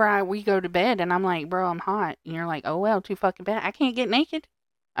 So whenever we go to bed and I'm like, bro, I'm hot, and you're like, oh well, too fucking bad. I can't get naked.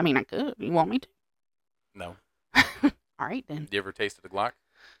 I mean, I could. You want me to? No. All right then. You ever tasted a Glock?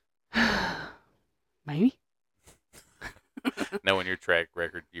 Maybe. Knowing your track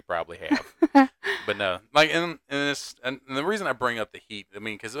record, you probably have. But no, like, and the reason I bring up the heat, I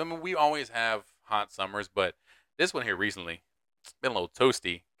mean, because we always have hot summers, but this one here recently, it's been a little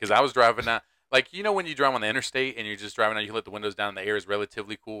toasty because I was driving down, like, when you drive on the interstate and you're just driving down, you can let the windows down, and the air is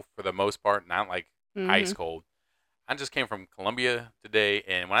relatively cool for the most part, not like ice Mm-hmm. cold. I just came from Columbia today,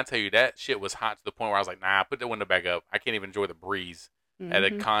 and when I tell you that shit was hot to the point where I was like, nah, put the window back up. I can't even enjoy the breeze at a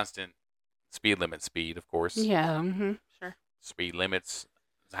Mm-hmm. constant speed limit speed, of course. Yeah. Mm-hmm. Sure. Speed limits,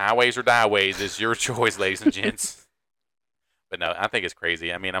 highways or dieways is your choice, ladies and gents. But no, I think it's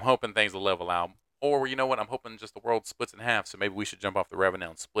crazy. I mean, I'm hoping things will level out. Or, you know what? I'm hoping just the world splits in half, so maybe we should jump off the revenue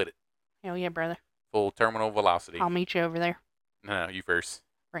and split it. Hell yeah, brother. Full terminal velocity. I'll meet you over there. No, you first.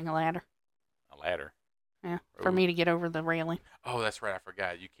 Bring a ladder. A ladder. Yeah, for Ooh. me to get over the railing. Oh, that's right. I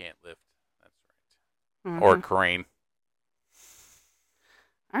forgot. You can't lift. That's right. Mm-hmm. Or a crane.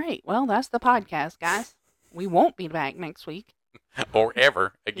 All right. Well, that's the podcast, guys. We won't be back next week. Or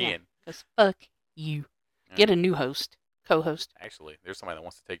ever again. Because fuck you. Yeah. Get a new host, co-host. Actually, there's somebody that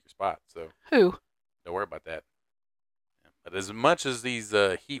wants to take your spot, so Who? don't worry about that. But as much as these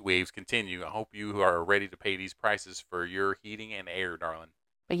heat waves continue, I hope you are ready to pay these prices for your heating and air, darling.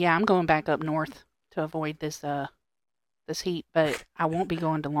 But yeah, I'm going back up north to avoid this heat. But I won't be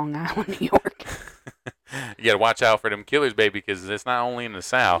going to Long Island, New York. You got to watch out for them killers, baby, because it's not only in the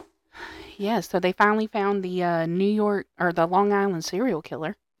South. Yeah. So they finally found the New York or the Long Island serial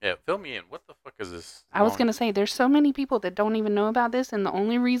killer. Yeah, fill me in. What the fuck is this? I was gonna say there's so many people that don't even know about this, and the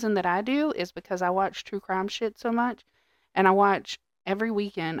only reason that I do is because I watch true crime shit so much, and I watch every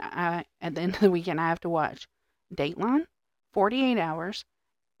weekend. At the end of the weekend I have to watch Dateline, 48 Hours,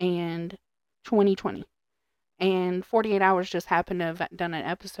 and 2020. And 48 Hours just happened to have done an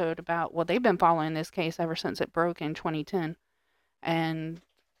episode about, well, they've been following this case ever since it broke in 2010, and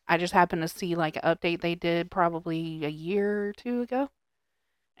I just happened to see like an update they did probably a year or two ago.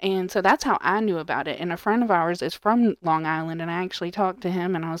 And so that's how I knew about it. And a friend of ours is from Long Island, and I actually talked to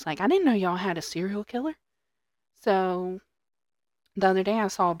him, and I was like, I didn't know y'all had a serial killer. So the other day I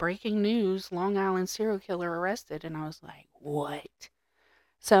saw breaking news, Long Island serial killer arrested, and I was like, what?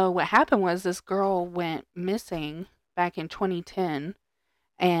 So what happened was this girl went missing back in 2010,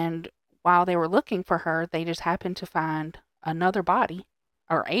 and while they were looking for her, they just happened to find another body,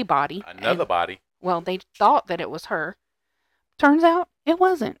 or a body. Another body. Well, they thought that it was her. Turns out it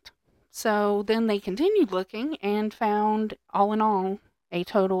wasn't. So then they continued looking and found, all in all, a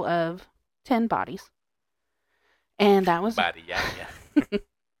total of 10 bodies. And that was. Body, yeah.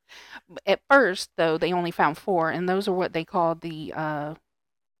 At first, though, they only found 4, and those are what they called the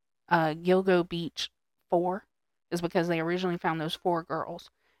Gilgo Beach 4, is because they originally found those 4 girls.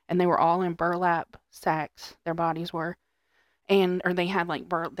 And they were all in burlap sacks, their bodies were. Or they had like,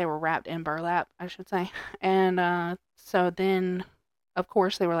 they were wrapped in burlap, I should say. And so then, of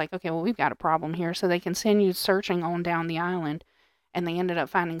course, they were like, okay, well, we've got a problem here. So they continued searching on down the island, and they ended up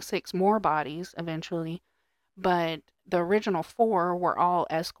finding 6 more bodies eventually. But the original 4 were all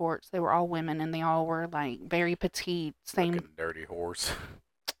escorts. They were all women, and they all were like very petite. Same. Fucking dirty horse.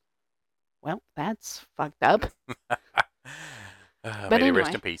 Well, that's fucked up. May they rest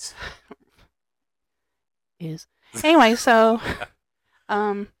anyway. in peace. Anyway, so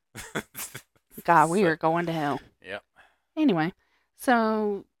God, we are going to hell. Yep. Anyway,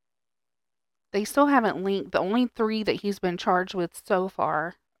 so they still haven't linked. The only 3 that he's been charged with so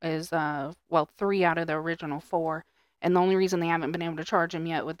far is 3 out of the original 4. And the only reason they haven't been able to charge him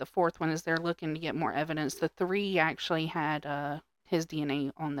yet with the 4th one is they're looking to get more evidence. The 3 actually had his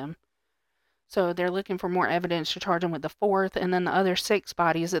DNA on them. So they're looking for more evidence to charge him with the fourth, and then the other 6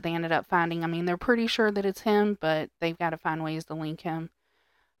 bodies that they ended up finding. I mean, they're pretty sure that it's him, but they've got to find ways to link him.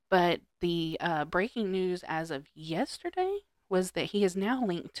 But the breaking news as of yesterday was that he is now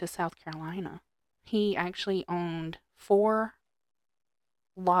linked to South Carolina. He actually owned 4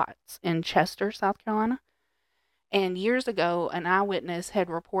 lots in Chester, South Carolina. And years ago, an eyewitness had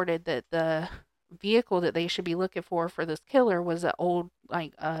reported that the vehicle that they should be looking for this killer was an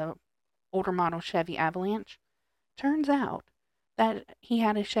older model Chevy Avalanche. Turns out that he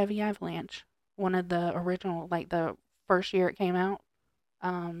had a Chevy Avalanche, one of the original, like the first year it came out,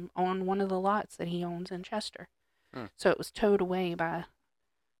 on one of the lots that he owns in Chester. Hmm. So it was towed away by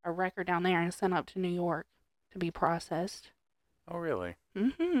a wrecker down there and sent up to New York to be processed. Oh, really?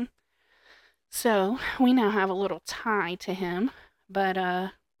 Mm-hmm. So we now have a little tie to him, but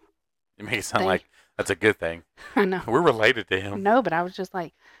You make it sound like that's a good thing. I know. We're related to him. No, but I was just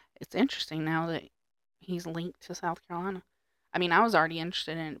like, it's interesting now that he's linked to South Carolina. I mean, I was already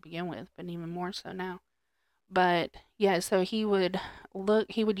interested in it to begin with, but even more so now. But yeah, so he would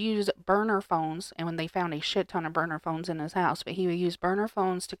use burner phones, and when they found a shit ton of burner phones in his house, but he would use burner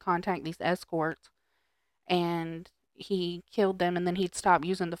phones to contact these escorts, and he killed them, and then he'd stop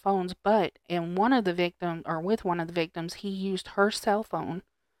using the phones. But with one of the victims, he used her cell phone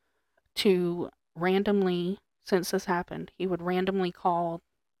to randomly, since this happened, he would randomly call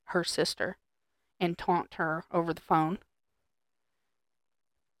her sister and taunt her over the phone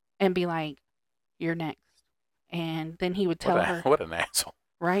and be like, "You're next." And then he would tell her, what an asshole.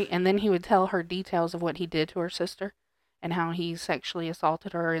 right? And then he would tell her details of what he did to her sister and how he sexually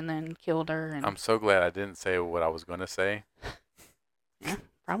assaulted her and then killed her. And I'm so glad I didn't say what I was going to say. yeah,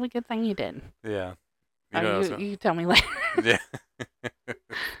 probably good thing you didn't. Yeah. You tell me later. Yeah.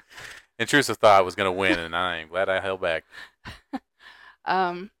 Intrusive thought I was going to win, and I am glad I held back.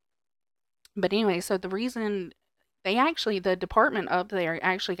 But anyway, so the reason the department up there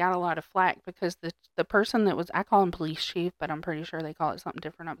actually got a lot of flack because the person that was, I call him police chief, but I'm pretty sure they call it something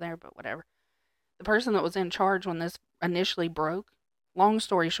different up there, but whatever. The person that was in charge when this initially broke, long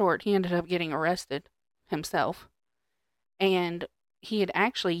story short, he ended up getting arrested himself. And he had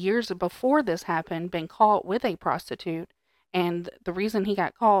actually, years before this happened, been caught with a prostitute. And the reason he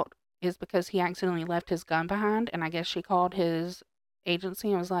got caught is because he accidentally left his gun behind. And I guess she called his agency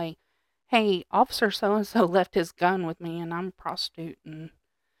and was like, "Hey, officer so-and-so left his gun with me and I'm a prostitute." And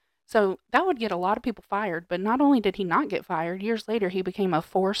so that would get a lot of people fired. But not only did he not get fired, years later he became a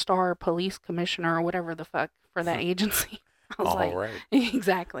 4-star police commissioner or whatever the fuck for that agency. I was All right.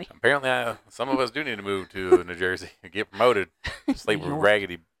 Exactly. Apparently, some of us do need to move to New Jersey and get promoted. Sleep with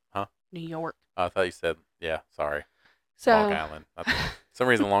raggedy, huh? New York. I thought you said, yeah, sorry. So, Long Island. For some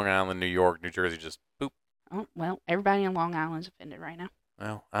reason, Long Island, New York, New Jersey just boop. Oh, well, everybody in Long Island's offended right now.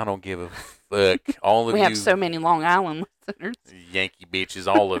 Well, I don't give a fuck. All of we you. have so many Long Island listeners. Yankee bitches,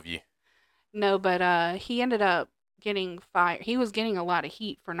 all of you. No, but he ended up getting fired. He was getting a lot of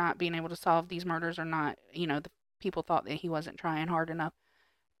heat for not being able to solve these murders or not. The people thought that he wasn't trying hard enough.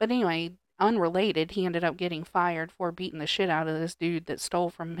 But anyway, unrelated, he ended up getting fired for beating the shit out of this dude that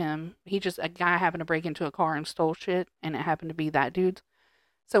stole from him. A guy happened to break into a car and stole shit, and it happened to be that dude's.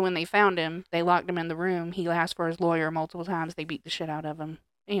 So when they found him, they locked him in the room. He asked for his lawyer multiple times. They beat the shit out of him.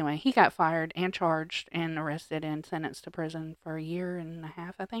 Anyway, he got fired and charged and arrested and sentenced to prison for 1.5 years,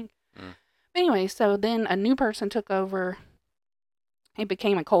 I think. Mm. Anyway, so then a new person took over. It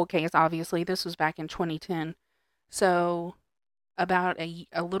became a cold case, obviously. This was back in 2010. So about a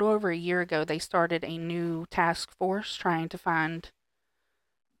little over a year ago, they started a new task force trying to find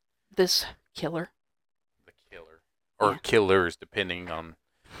this killer. The killer. Or killers, depending on,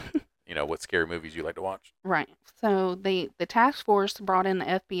 what scary movies you like to watch. Right. So the task force brought in the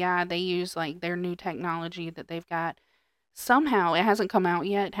FBI. They use their new technology that they've got. Somehow, it hasn't come out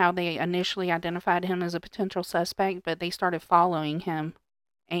yet how they initially identified him as a potential suspect, but they started following him.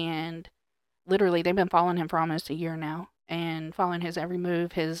 And literally, they've been following him for almost a year now. And following his every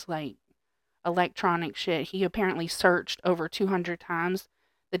move, his, electronic shit. He apparently searched over 200 times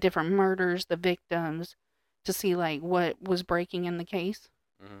the different murders, the victims, to see, what was breaking in the case.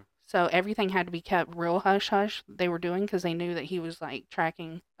 Mm-hmm. So everything had to be kept real hush-hush, they were doing, because they knew that he was,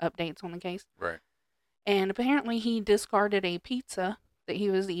 tracking updates on the case. Right. And apparently he discarded a pizza that he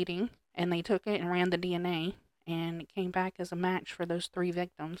was eating, and they took it and ran the DNA, and it came back as a match for those 3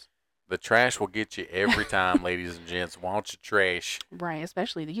 victims. The trash will get you every time, ladies and gents. Want your trash. Right,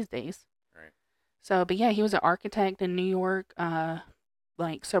 especially these days. Right. So, but yeah, he was an architect in New York,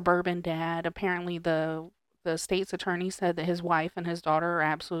 suburban dad. Apparently the state's attorney said that his wife and his daughter are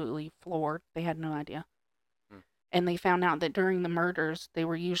absolutely floored. They had no idea. and they found out that during the murders,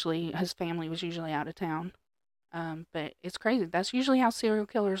 his family was usually out of town. But it's crazy. That's usually how serial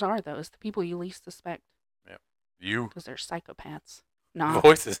killers are, though. It's the people you least suspect Yeah. You because they're psychopaths. Nah.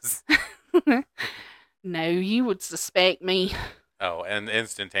 voices. No, you would suspect me. Oh, and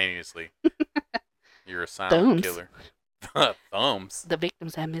instantaneously, you're a silent Thumbs. killer. Thumbs. The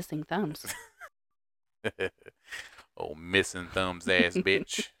victims have missing thumbs. Oh, missing thumbs ass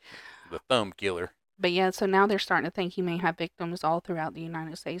bitch. The thumb killer. But yeah, so now they're starting to think he may have victims all throughout the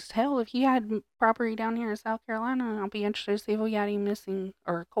United States. Hell, if he had property down here in South Carolina, I'll be interested to see if we got any missing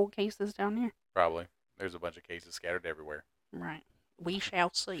or cold cases down here. Probably. There's a bunch of cases scattered everywhere. Right. We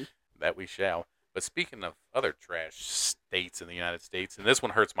shall see. That we shall. But speaking of other trash states in the United States, and this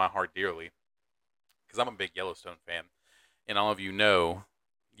one hurts my heart dearly because I'm a big Yellowstone fan. And all of you know,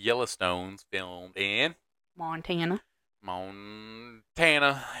 Yellowstone's filmed in Montana.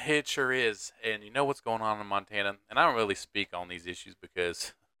 Montana. It sure is. And you know what's going on in Montana? And I don't really speak on these issues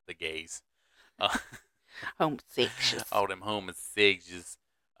because the gays. Uh, Homosexuals. all them homosexuals.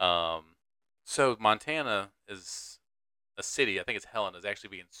 Um, so Montana is a city. I think it's Helen is actually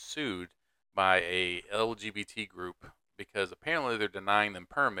being sued by a LGBT group because apparently they're denying them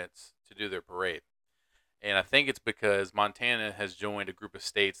permits to do their parade. And I think it's because Montana has joined a group of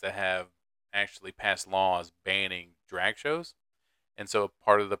states that have actually passed laws banning drag shows. And so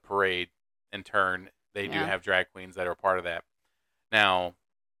part of the parade, in turn, they do Yeah. have drag queens that are a part of that. Now,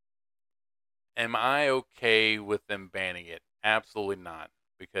 am I okay with them banning it? Absolutely not.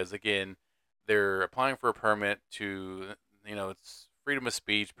 Because again, they're applying for a permit to, it's freedom of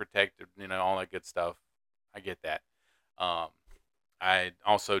speech, protected, all that good stuff. I get that. Um, I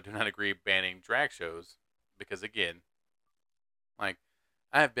also do not agree banning drag shows because again, like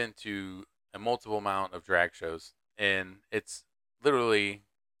I have been to a multiple amount of drag shows and it's literally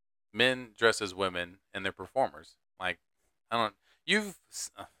men dressed as women and they're performers. Like I don't you've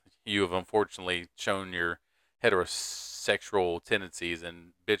you have unfortunately shown your heterosexual tendencies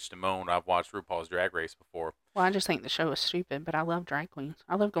and bitched and moaned. I've watched RuPaul's Drag Race before. Well, I just think the show is stupid, but I love drag queens.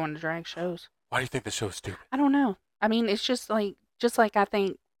 I love going to drag shows. Why do you think the show is stupid? I don't know. I mean, it's just like I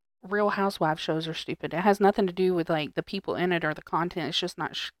think Real Housewives shows are stupid. It has nothing to do with like the people in it or the content. It's just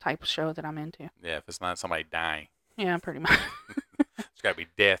not type of show that I'm into. Yeah, if it's not somebody dying, Yeah, pretty much. it's got to be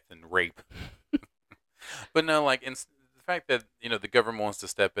death and rape. But no, like the fact that the government wants to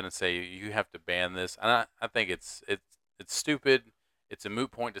step in and say you have to ban this, and I think it's stupid. It's a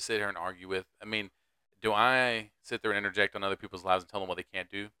moot point to sit here and argue with. I mean, do I sit there and interject on other people's lives and tell them what they can't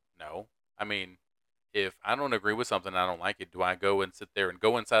do? No. I mean, if I don't agree with something and I don't like it, do I go and sit there and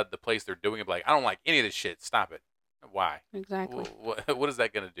go inside the place they're doing it? Like, I don't like any of this shit. Stop it. Why? Exactly. What is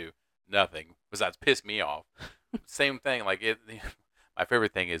that gonna do? Nothing besides piss me off. Same thing. Like it. My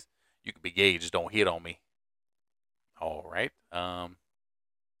favorite thing is you can be gay, just don't hit on me. All right.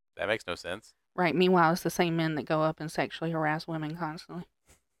 That makes no sense. Right. Meanwhile, it's the same men that go up and sexually harass women constantly.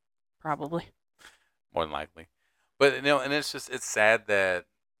 Probably. More than likely. But and it's sad that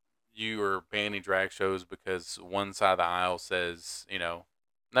you are banning drag shows because one side of the aisle says,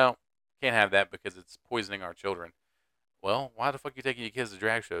 no, can't have that because it's poisoning our children. Well, why the fuck are you taking your kids to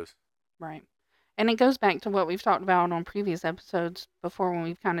drag shows? Right. And it goes back to what we've talked about on previous episodes before when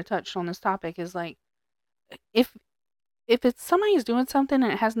we've kind of touched on this topic is like if if it's somebody's doing something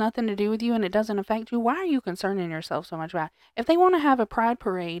and it has nothing to do with you and it doesn't affect you, why are you concerning yourself so much about it? If they want to have a pride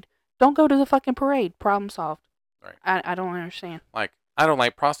parade, don't go to the fucking parade. Problem solved. Right. I don't understand. Like, I don't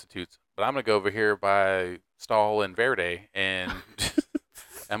like prostitutes, but I'm gonna go over here by Stall and Verde and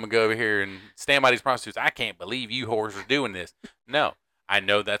I'm gonna go over here and stand by these prostitutes. I can't believe you whores are doing this. No, I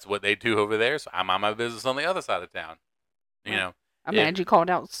know that's what they do over there, so I'm on my business on the other side of town. You Right. know, I'm if mad you called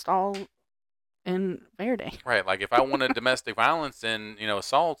out Stall and Verde. right, like if I wanted domestic violence and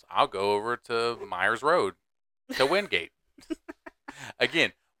assaults, I'll go over to Myers Road to Wingate.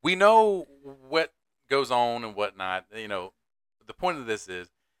 Again, we know what goes on and whatnot. The point of this is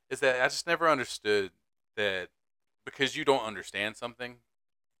that I just never understood that because you don't understand something,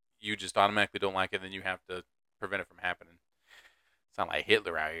 you just automatically don't like it, and then you have to prevent it from happening. Sound like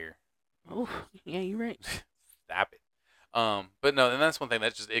Hitler out here. Oh, yeah, you're right. Stop it. But no, and that's one thing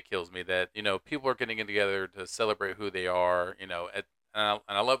that just it kills me that people are getting together to celebrate who they are. And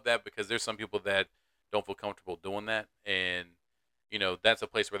I love that because there's some people that don't feel comfortable doing that, and that's a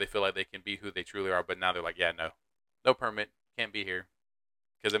place where they feel like they can be who they truly are. But now they're like, yeah, no, no permit, can't be here.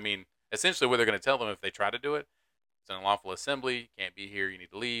 Because I mean, essentially, what they're going to tell them if they try to do it, it's an unlawful assembly. You can't be here. You need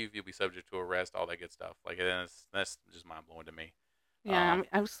to leave. You'll be subject to arrest. All that good stuff. Like that's just mind blowing to me. Yeah,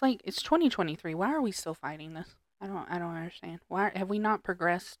 I was like, it's 2023. Why are we still fighting this? I don't understand. Why have we not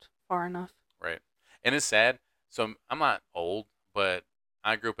progressed far enough? Right. And it's sad. So I'm not old, but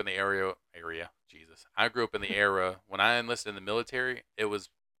I grew up in the area. Jesus, I grew up in the era when I enlisted in the military. It was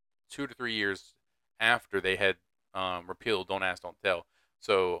 2 to 3 years after they had repealed "Don't Ask, Don't Tell."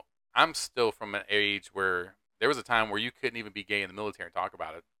 So I'm still from an age where there was a time where you couldn't even be gay in the military and talk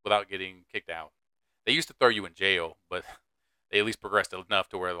about it without getting kicked out. They used to throw you in jail, but they at least progressed enough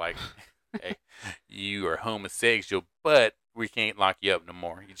to where like, hey, you are homosexual, but we can't lock you up no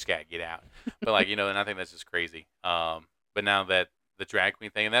more. You just gotta get out. But like and I think that's just crazy. But now that the drag queen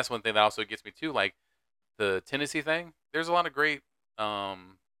thing, and that's one thing that also gets me too, like the Tennessee thing. There's a lot of great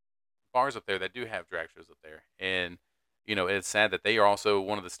bars up there that do have drag shows up there, and it's sad that they are also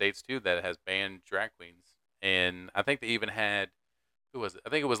one of the states too that has banned drag queens. And I think they even had who was it? I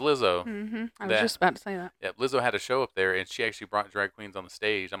think it was Lizzo. I was That just about to say that. Yeah, Lizzo had a show up there, and she actually brought drag queens on the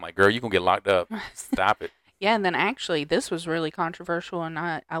stage. I'm like, girl, you gonna get locked up. Stop it. Yeah, and then actually, this was really controversial, and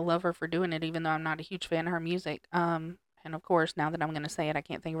I love her for doing it, even though I'm not a huge fan of her music. And of course, now that I'm gonna say it, I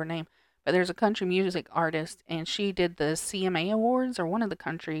can't think of her name. But there's a country music artist, and she did the CMA Awards or one of the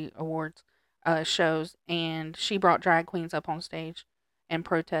country awards shows, and she brought drag queens up on stage in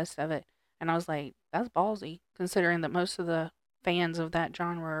protest of it. And I was like, that's ballsy, considering that most of the fans of that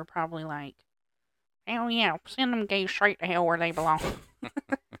genre are probably like, hell yeah, send them gays straight to hell where they belong.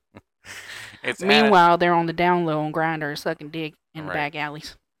 It's Meanwhile, they're on the down low on Grindr, sucking dick in the right. back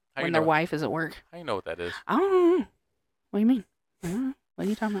alleys How you when their know? wife is at work. How you know what that is? I don't know. What do you mean? What are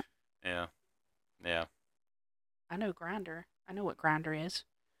you talking about? Yeah, yeah. I know Grindr. I know what Grindr is.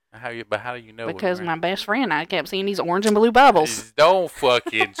 But how do you know? Because my best friend, I kept seeing these orange and blue bubbles. Don't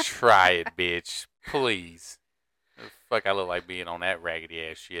fucking try it, bitch. Please. Fuck, I look like being on that raggedy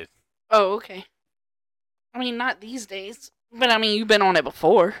ass shit. Oh, okay. I mean, not these days. But I mean, you've been on it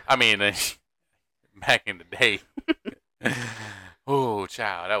before. I mean, back in the day. Oh,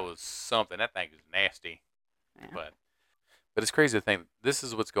 child, that was something. That thing is nasty. Yeah. But it's crazy to think this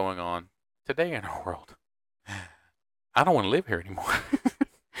is what's going on today in our world. I don't want to live here anymore.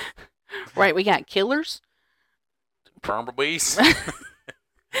 Right, we got killers. Bumblebees.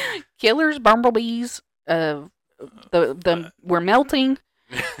 Killers, bumblebees. We're melting,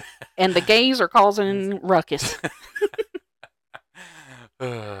 and the gays are causing ruckus.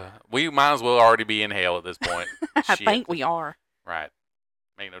 We might as well already be in hell at this point. I think we are. Right.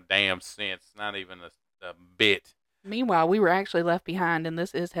 Make no damn sense. Not even a bit. Meanwhile, we were actually left behind, and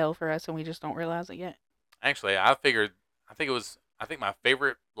this is hell for us, and we just don't realize it yet. Actually, I think my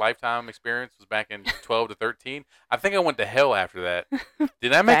favorite lifetime experience was back in 12 to 13. I think I went to hell after that.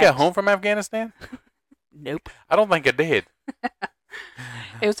 Did I make it home from Afghanistan? Nope. I don't think I did.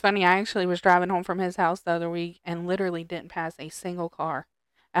 It was funny. I actually was driving home from his house the other week and literally didn't pass a single car.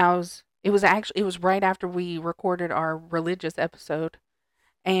 It was right after we recorded our religious episode,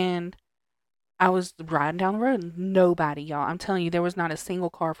 and I was riding down the road and nobody, y'all. I'm telling you, there was not a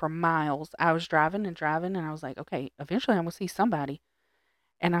single car for miles. I was driving and driving, and I was like, okay, eventually I'm going to see somebody.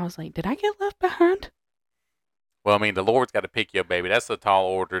 And I was like, did I get left behind? Well, I mean, the Lord's got to pick you up, baby. That's a tall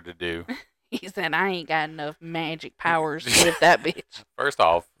order to do. He said, I ain't got enough magic powers to lift that bitch. First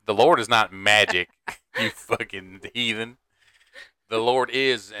off, the Lord is not magic, you fucking heathen. The Lord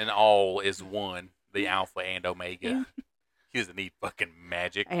is and all is one, the Alpha and Omega. He doesn't need fucking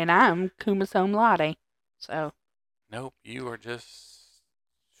magic. And I'm Kuma Cum Laude. So. Nope, you are just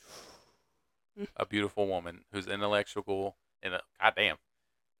a beautiful woman who's intellectual and goddamn.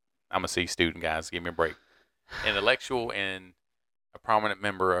 I'm a C student, guys. Give me a break. Intellectual and a prominent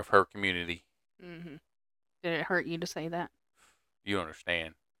member of her community. Mm-hmm. Did it hurt you to say that? You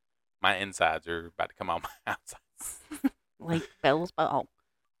understand. My insides are about to come out my outsides. Like Bella's ball.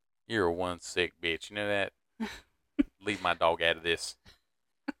 You're one sick bitch. You know that? Leave my dog out of this.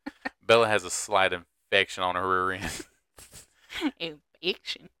 Bella has a slight infection on her rear end.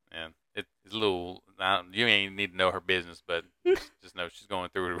 Infection? Yeah. It's a little, you ain't need to know her business, but just know she's going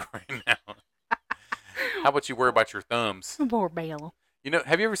through it right now. How about you worry about your thumbs? Poor Bella.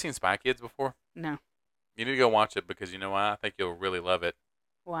 Have you ever seen Spy Kids before? No. You need to go watch it because you know why? I think you'll really love it.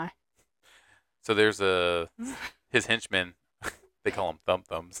 Why? So there's his henchmen, they call them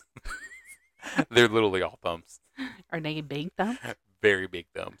thumbs. They're literally all thumbs. Are they big thumbs? Very big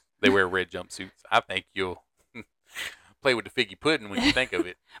thumbs. They wear red jumpsuits. I think you'll play with the figgy pudding when you think of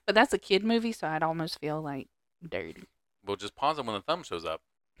it. But that's a kid movie, so I'd almost feel like dirty. Well, just pause it when the thumb shows up.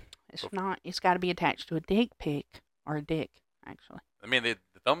 It's not. It's got to be attached to a dick pic or a dick, actually. I mean, the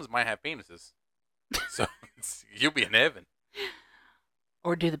thumbs might have penises, so you'll be in heaven.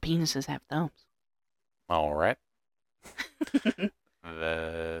 Or do the penises have thumbs? All right.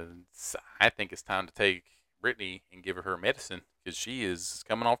 I think it's time to take Brittany and give her medicine because she is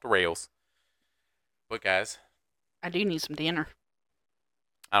coming off the rails. But guys, I do need some dinner.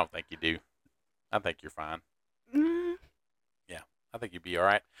 I don't think you do. I think you're fine. Mm, Yeah, I think you'd be all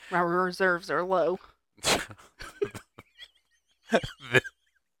right. my reserves are low.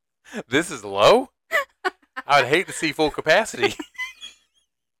 This is low? I would hate to see full capacity.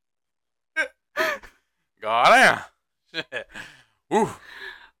 God damn. Shit. Woo.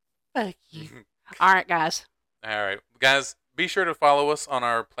 Fuck you. All right, guys. All right, guys, be sure to follow us on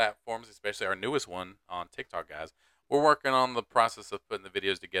our platforms, especially our newest one on TikTok, guys. We're working on the process of putting the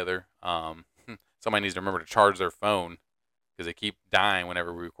videos together. Somebody needs to remember to charge their phone because they keep dying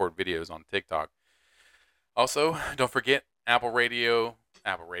whenever we record videos on TikTok. Also, don't forget Apple Radio.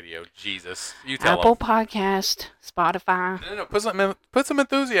 Apple Radio, Jesus, you tell Apple them. Podcast, Spotify. No, put some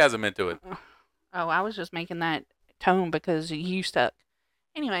enthusiasm into it. Oh, I was just making that tone because you stuck.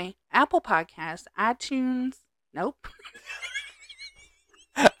 Anyway, Apple Podcast, iTunes. Nope.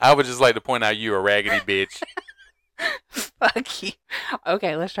 I would just like to point out you a raggedy bitch. Fuck you.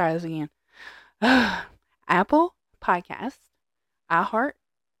 Okay, let's try this again. Apple Podcast, iHeart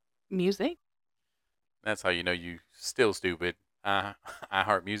Music. That's how you know you still stupid. I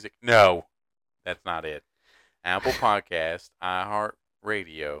Heart Music. No, that's not it. Apple Podcast, iHeart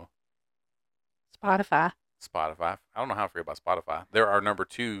Radio, Spotify. Spotify. I don't know how I forget about Spotify. They're our number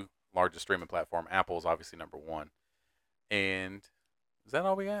 2 largest streaming platform. Apple is obviously number 1. And is that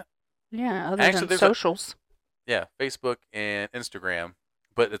all we got? Yeah, other Actually, than there's socials. Yeah, Facebook and Instagram.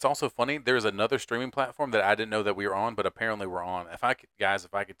 But it's also funny. There's another streaming platform that I didn't know that we were on, but apparently we're on. If I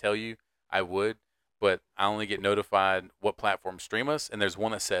could tell you, I would. But I only get notified what platforms stream us, and there's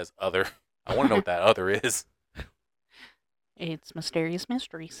one that says other. I want to know what that other is. It's Mysterious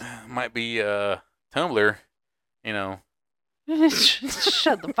Mysteries. Might be Tumblr. You know.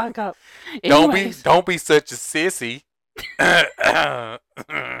 Shut the fuck up. Don't be such a sissy.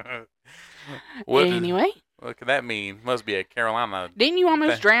 Anyway. What could that mean? Must be a Carolina. Didn't you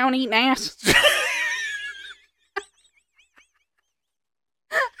almost drown eating ass?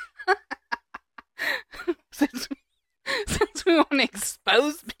 since we want to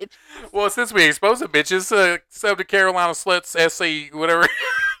expose bitches. Well, since we expose the bitches, sub to Carolina Sluts SC, whatever.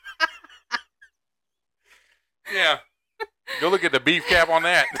 Yeah. Go look at the beef cap on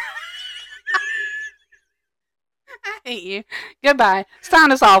that. I hate you. Goodbye.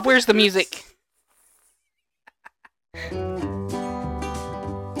 Sign us off. Where's the music?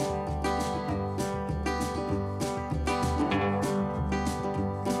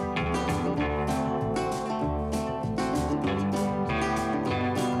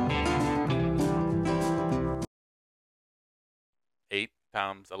 8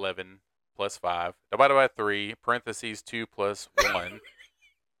 times 11 plus 5 divided by 3 parentheses 2 plus 1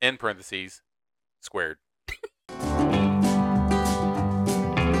 in parentheses squared.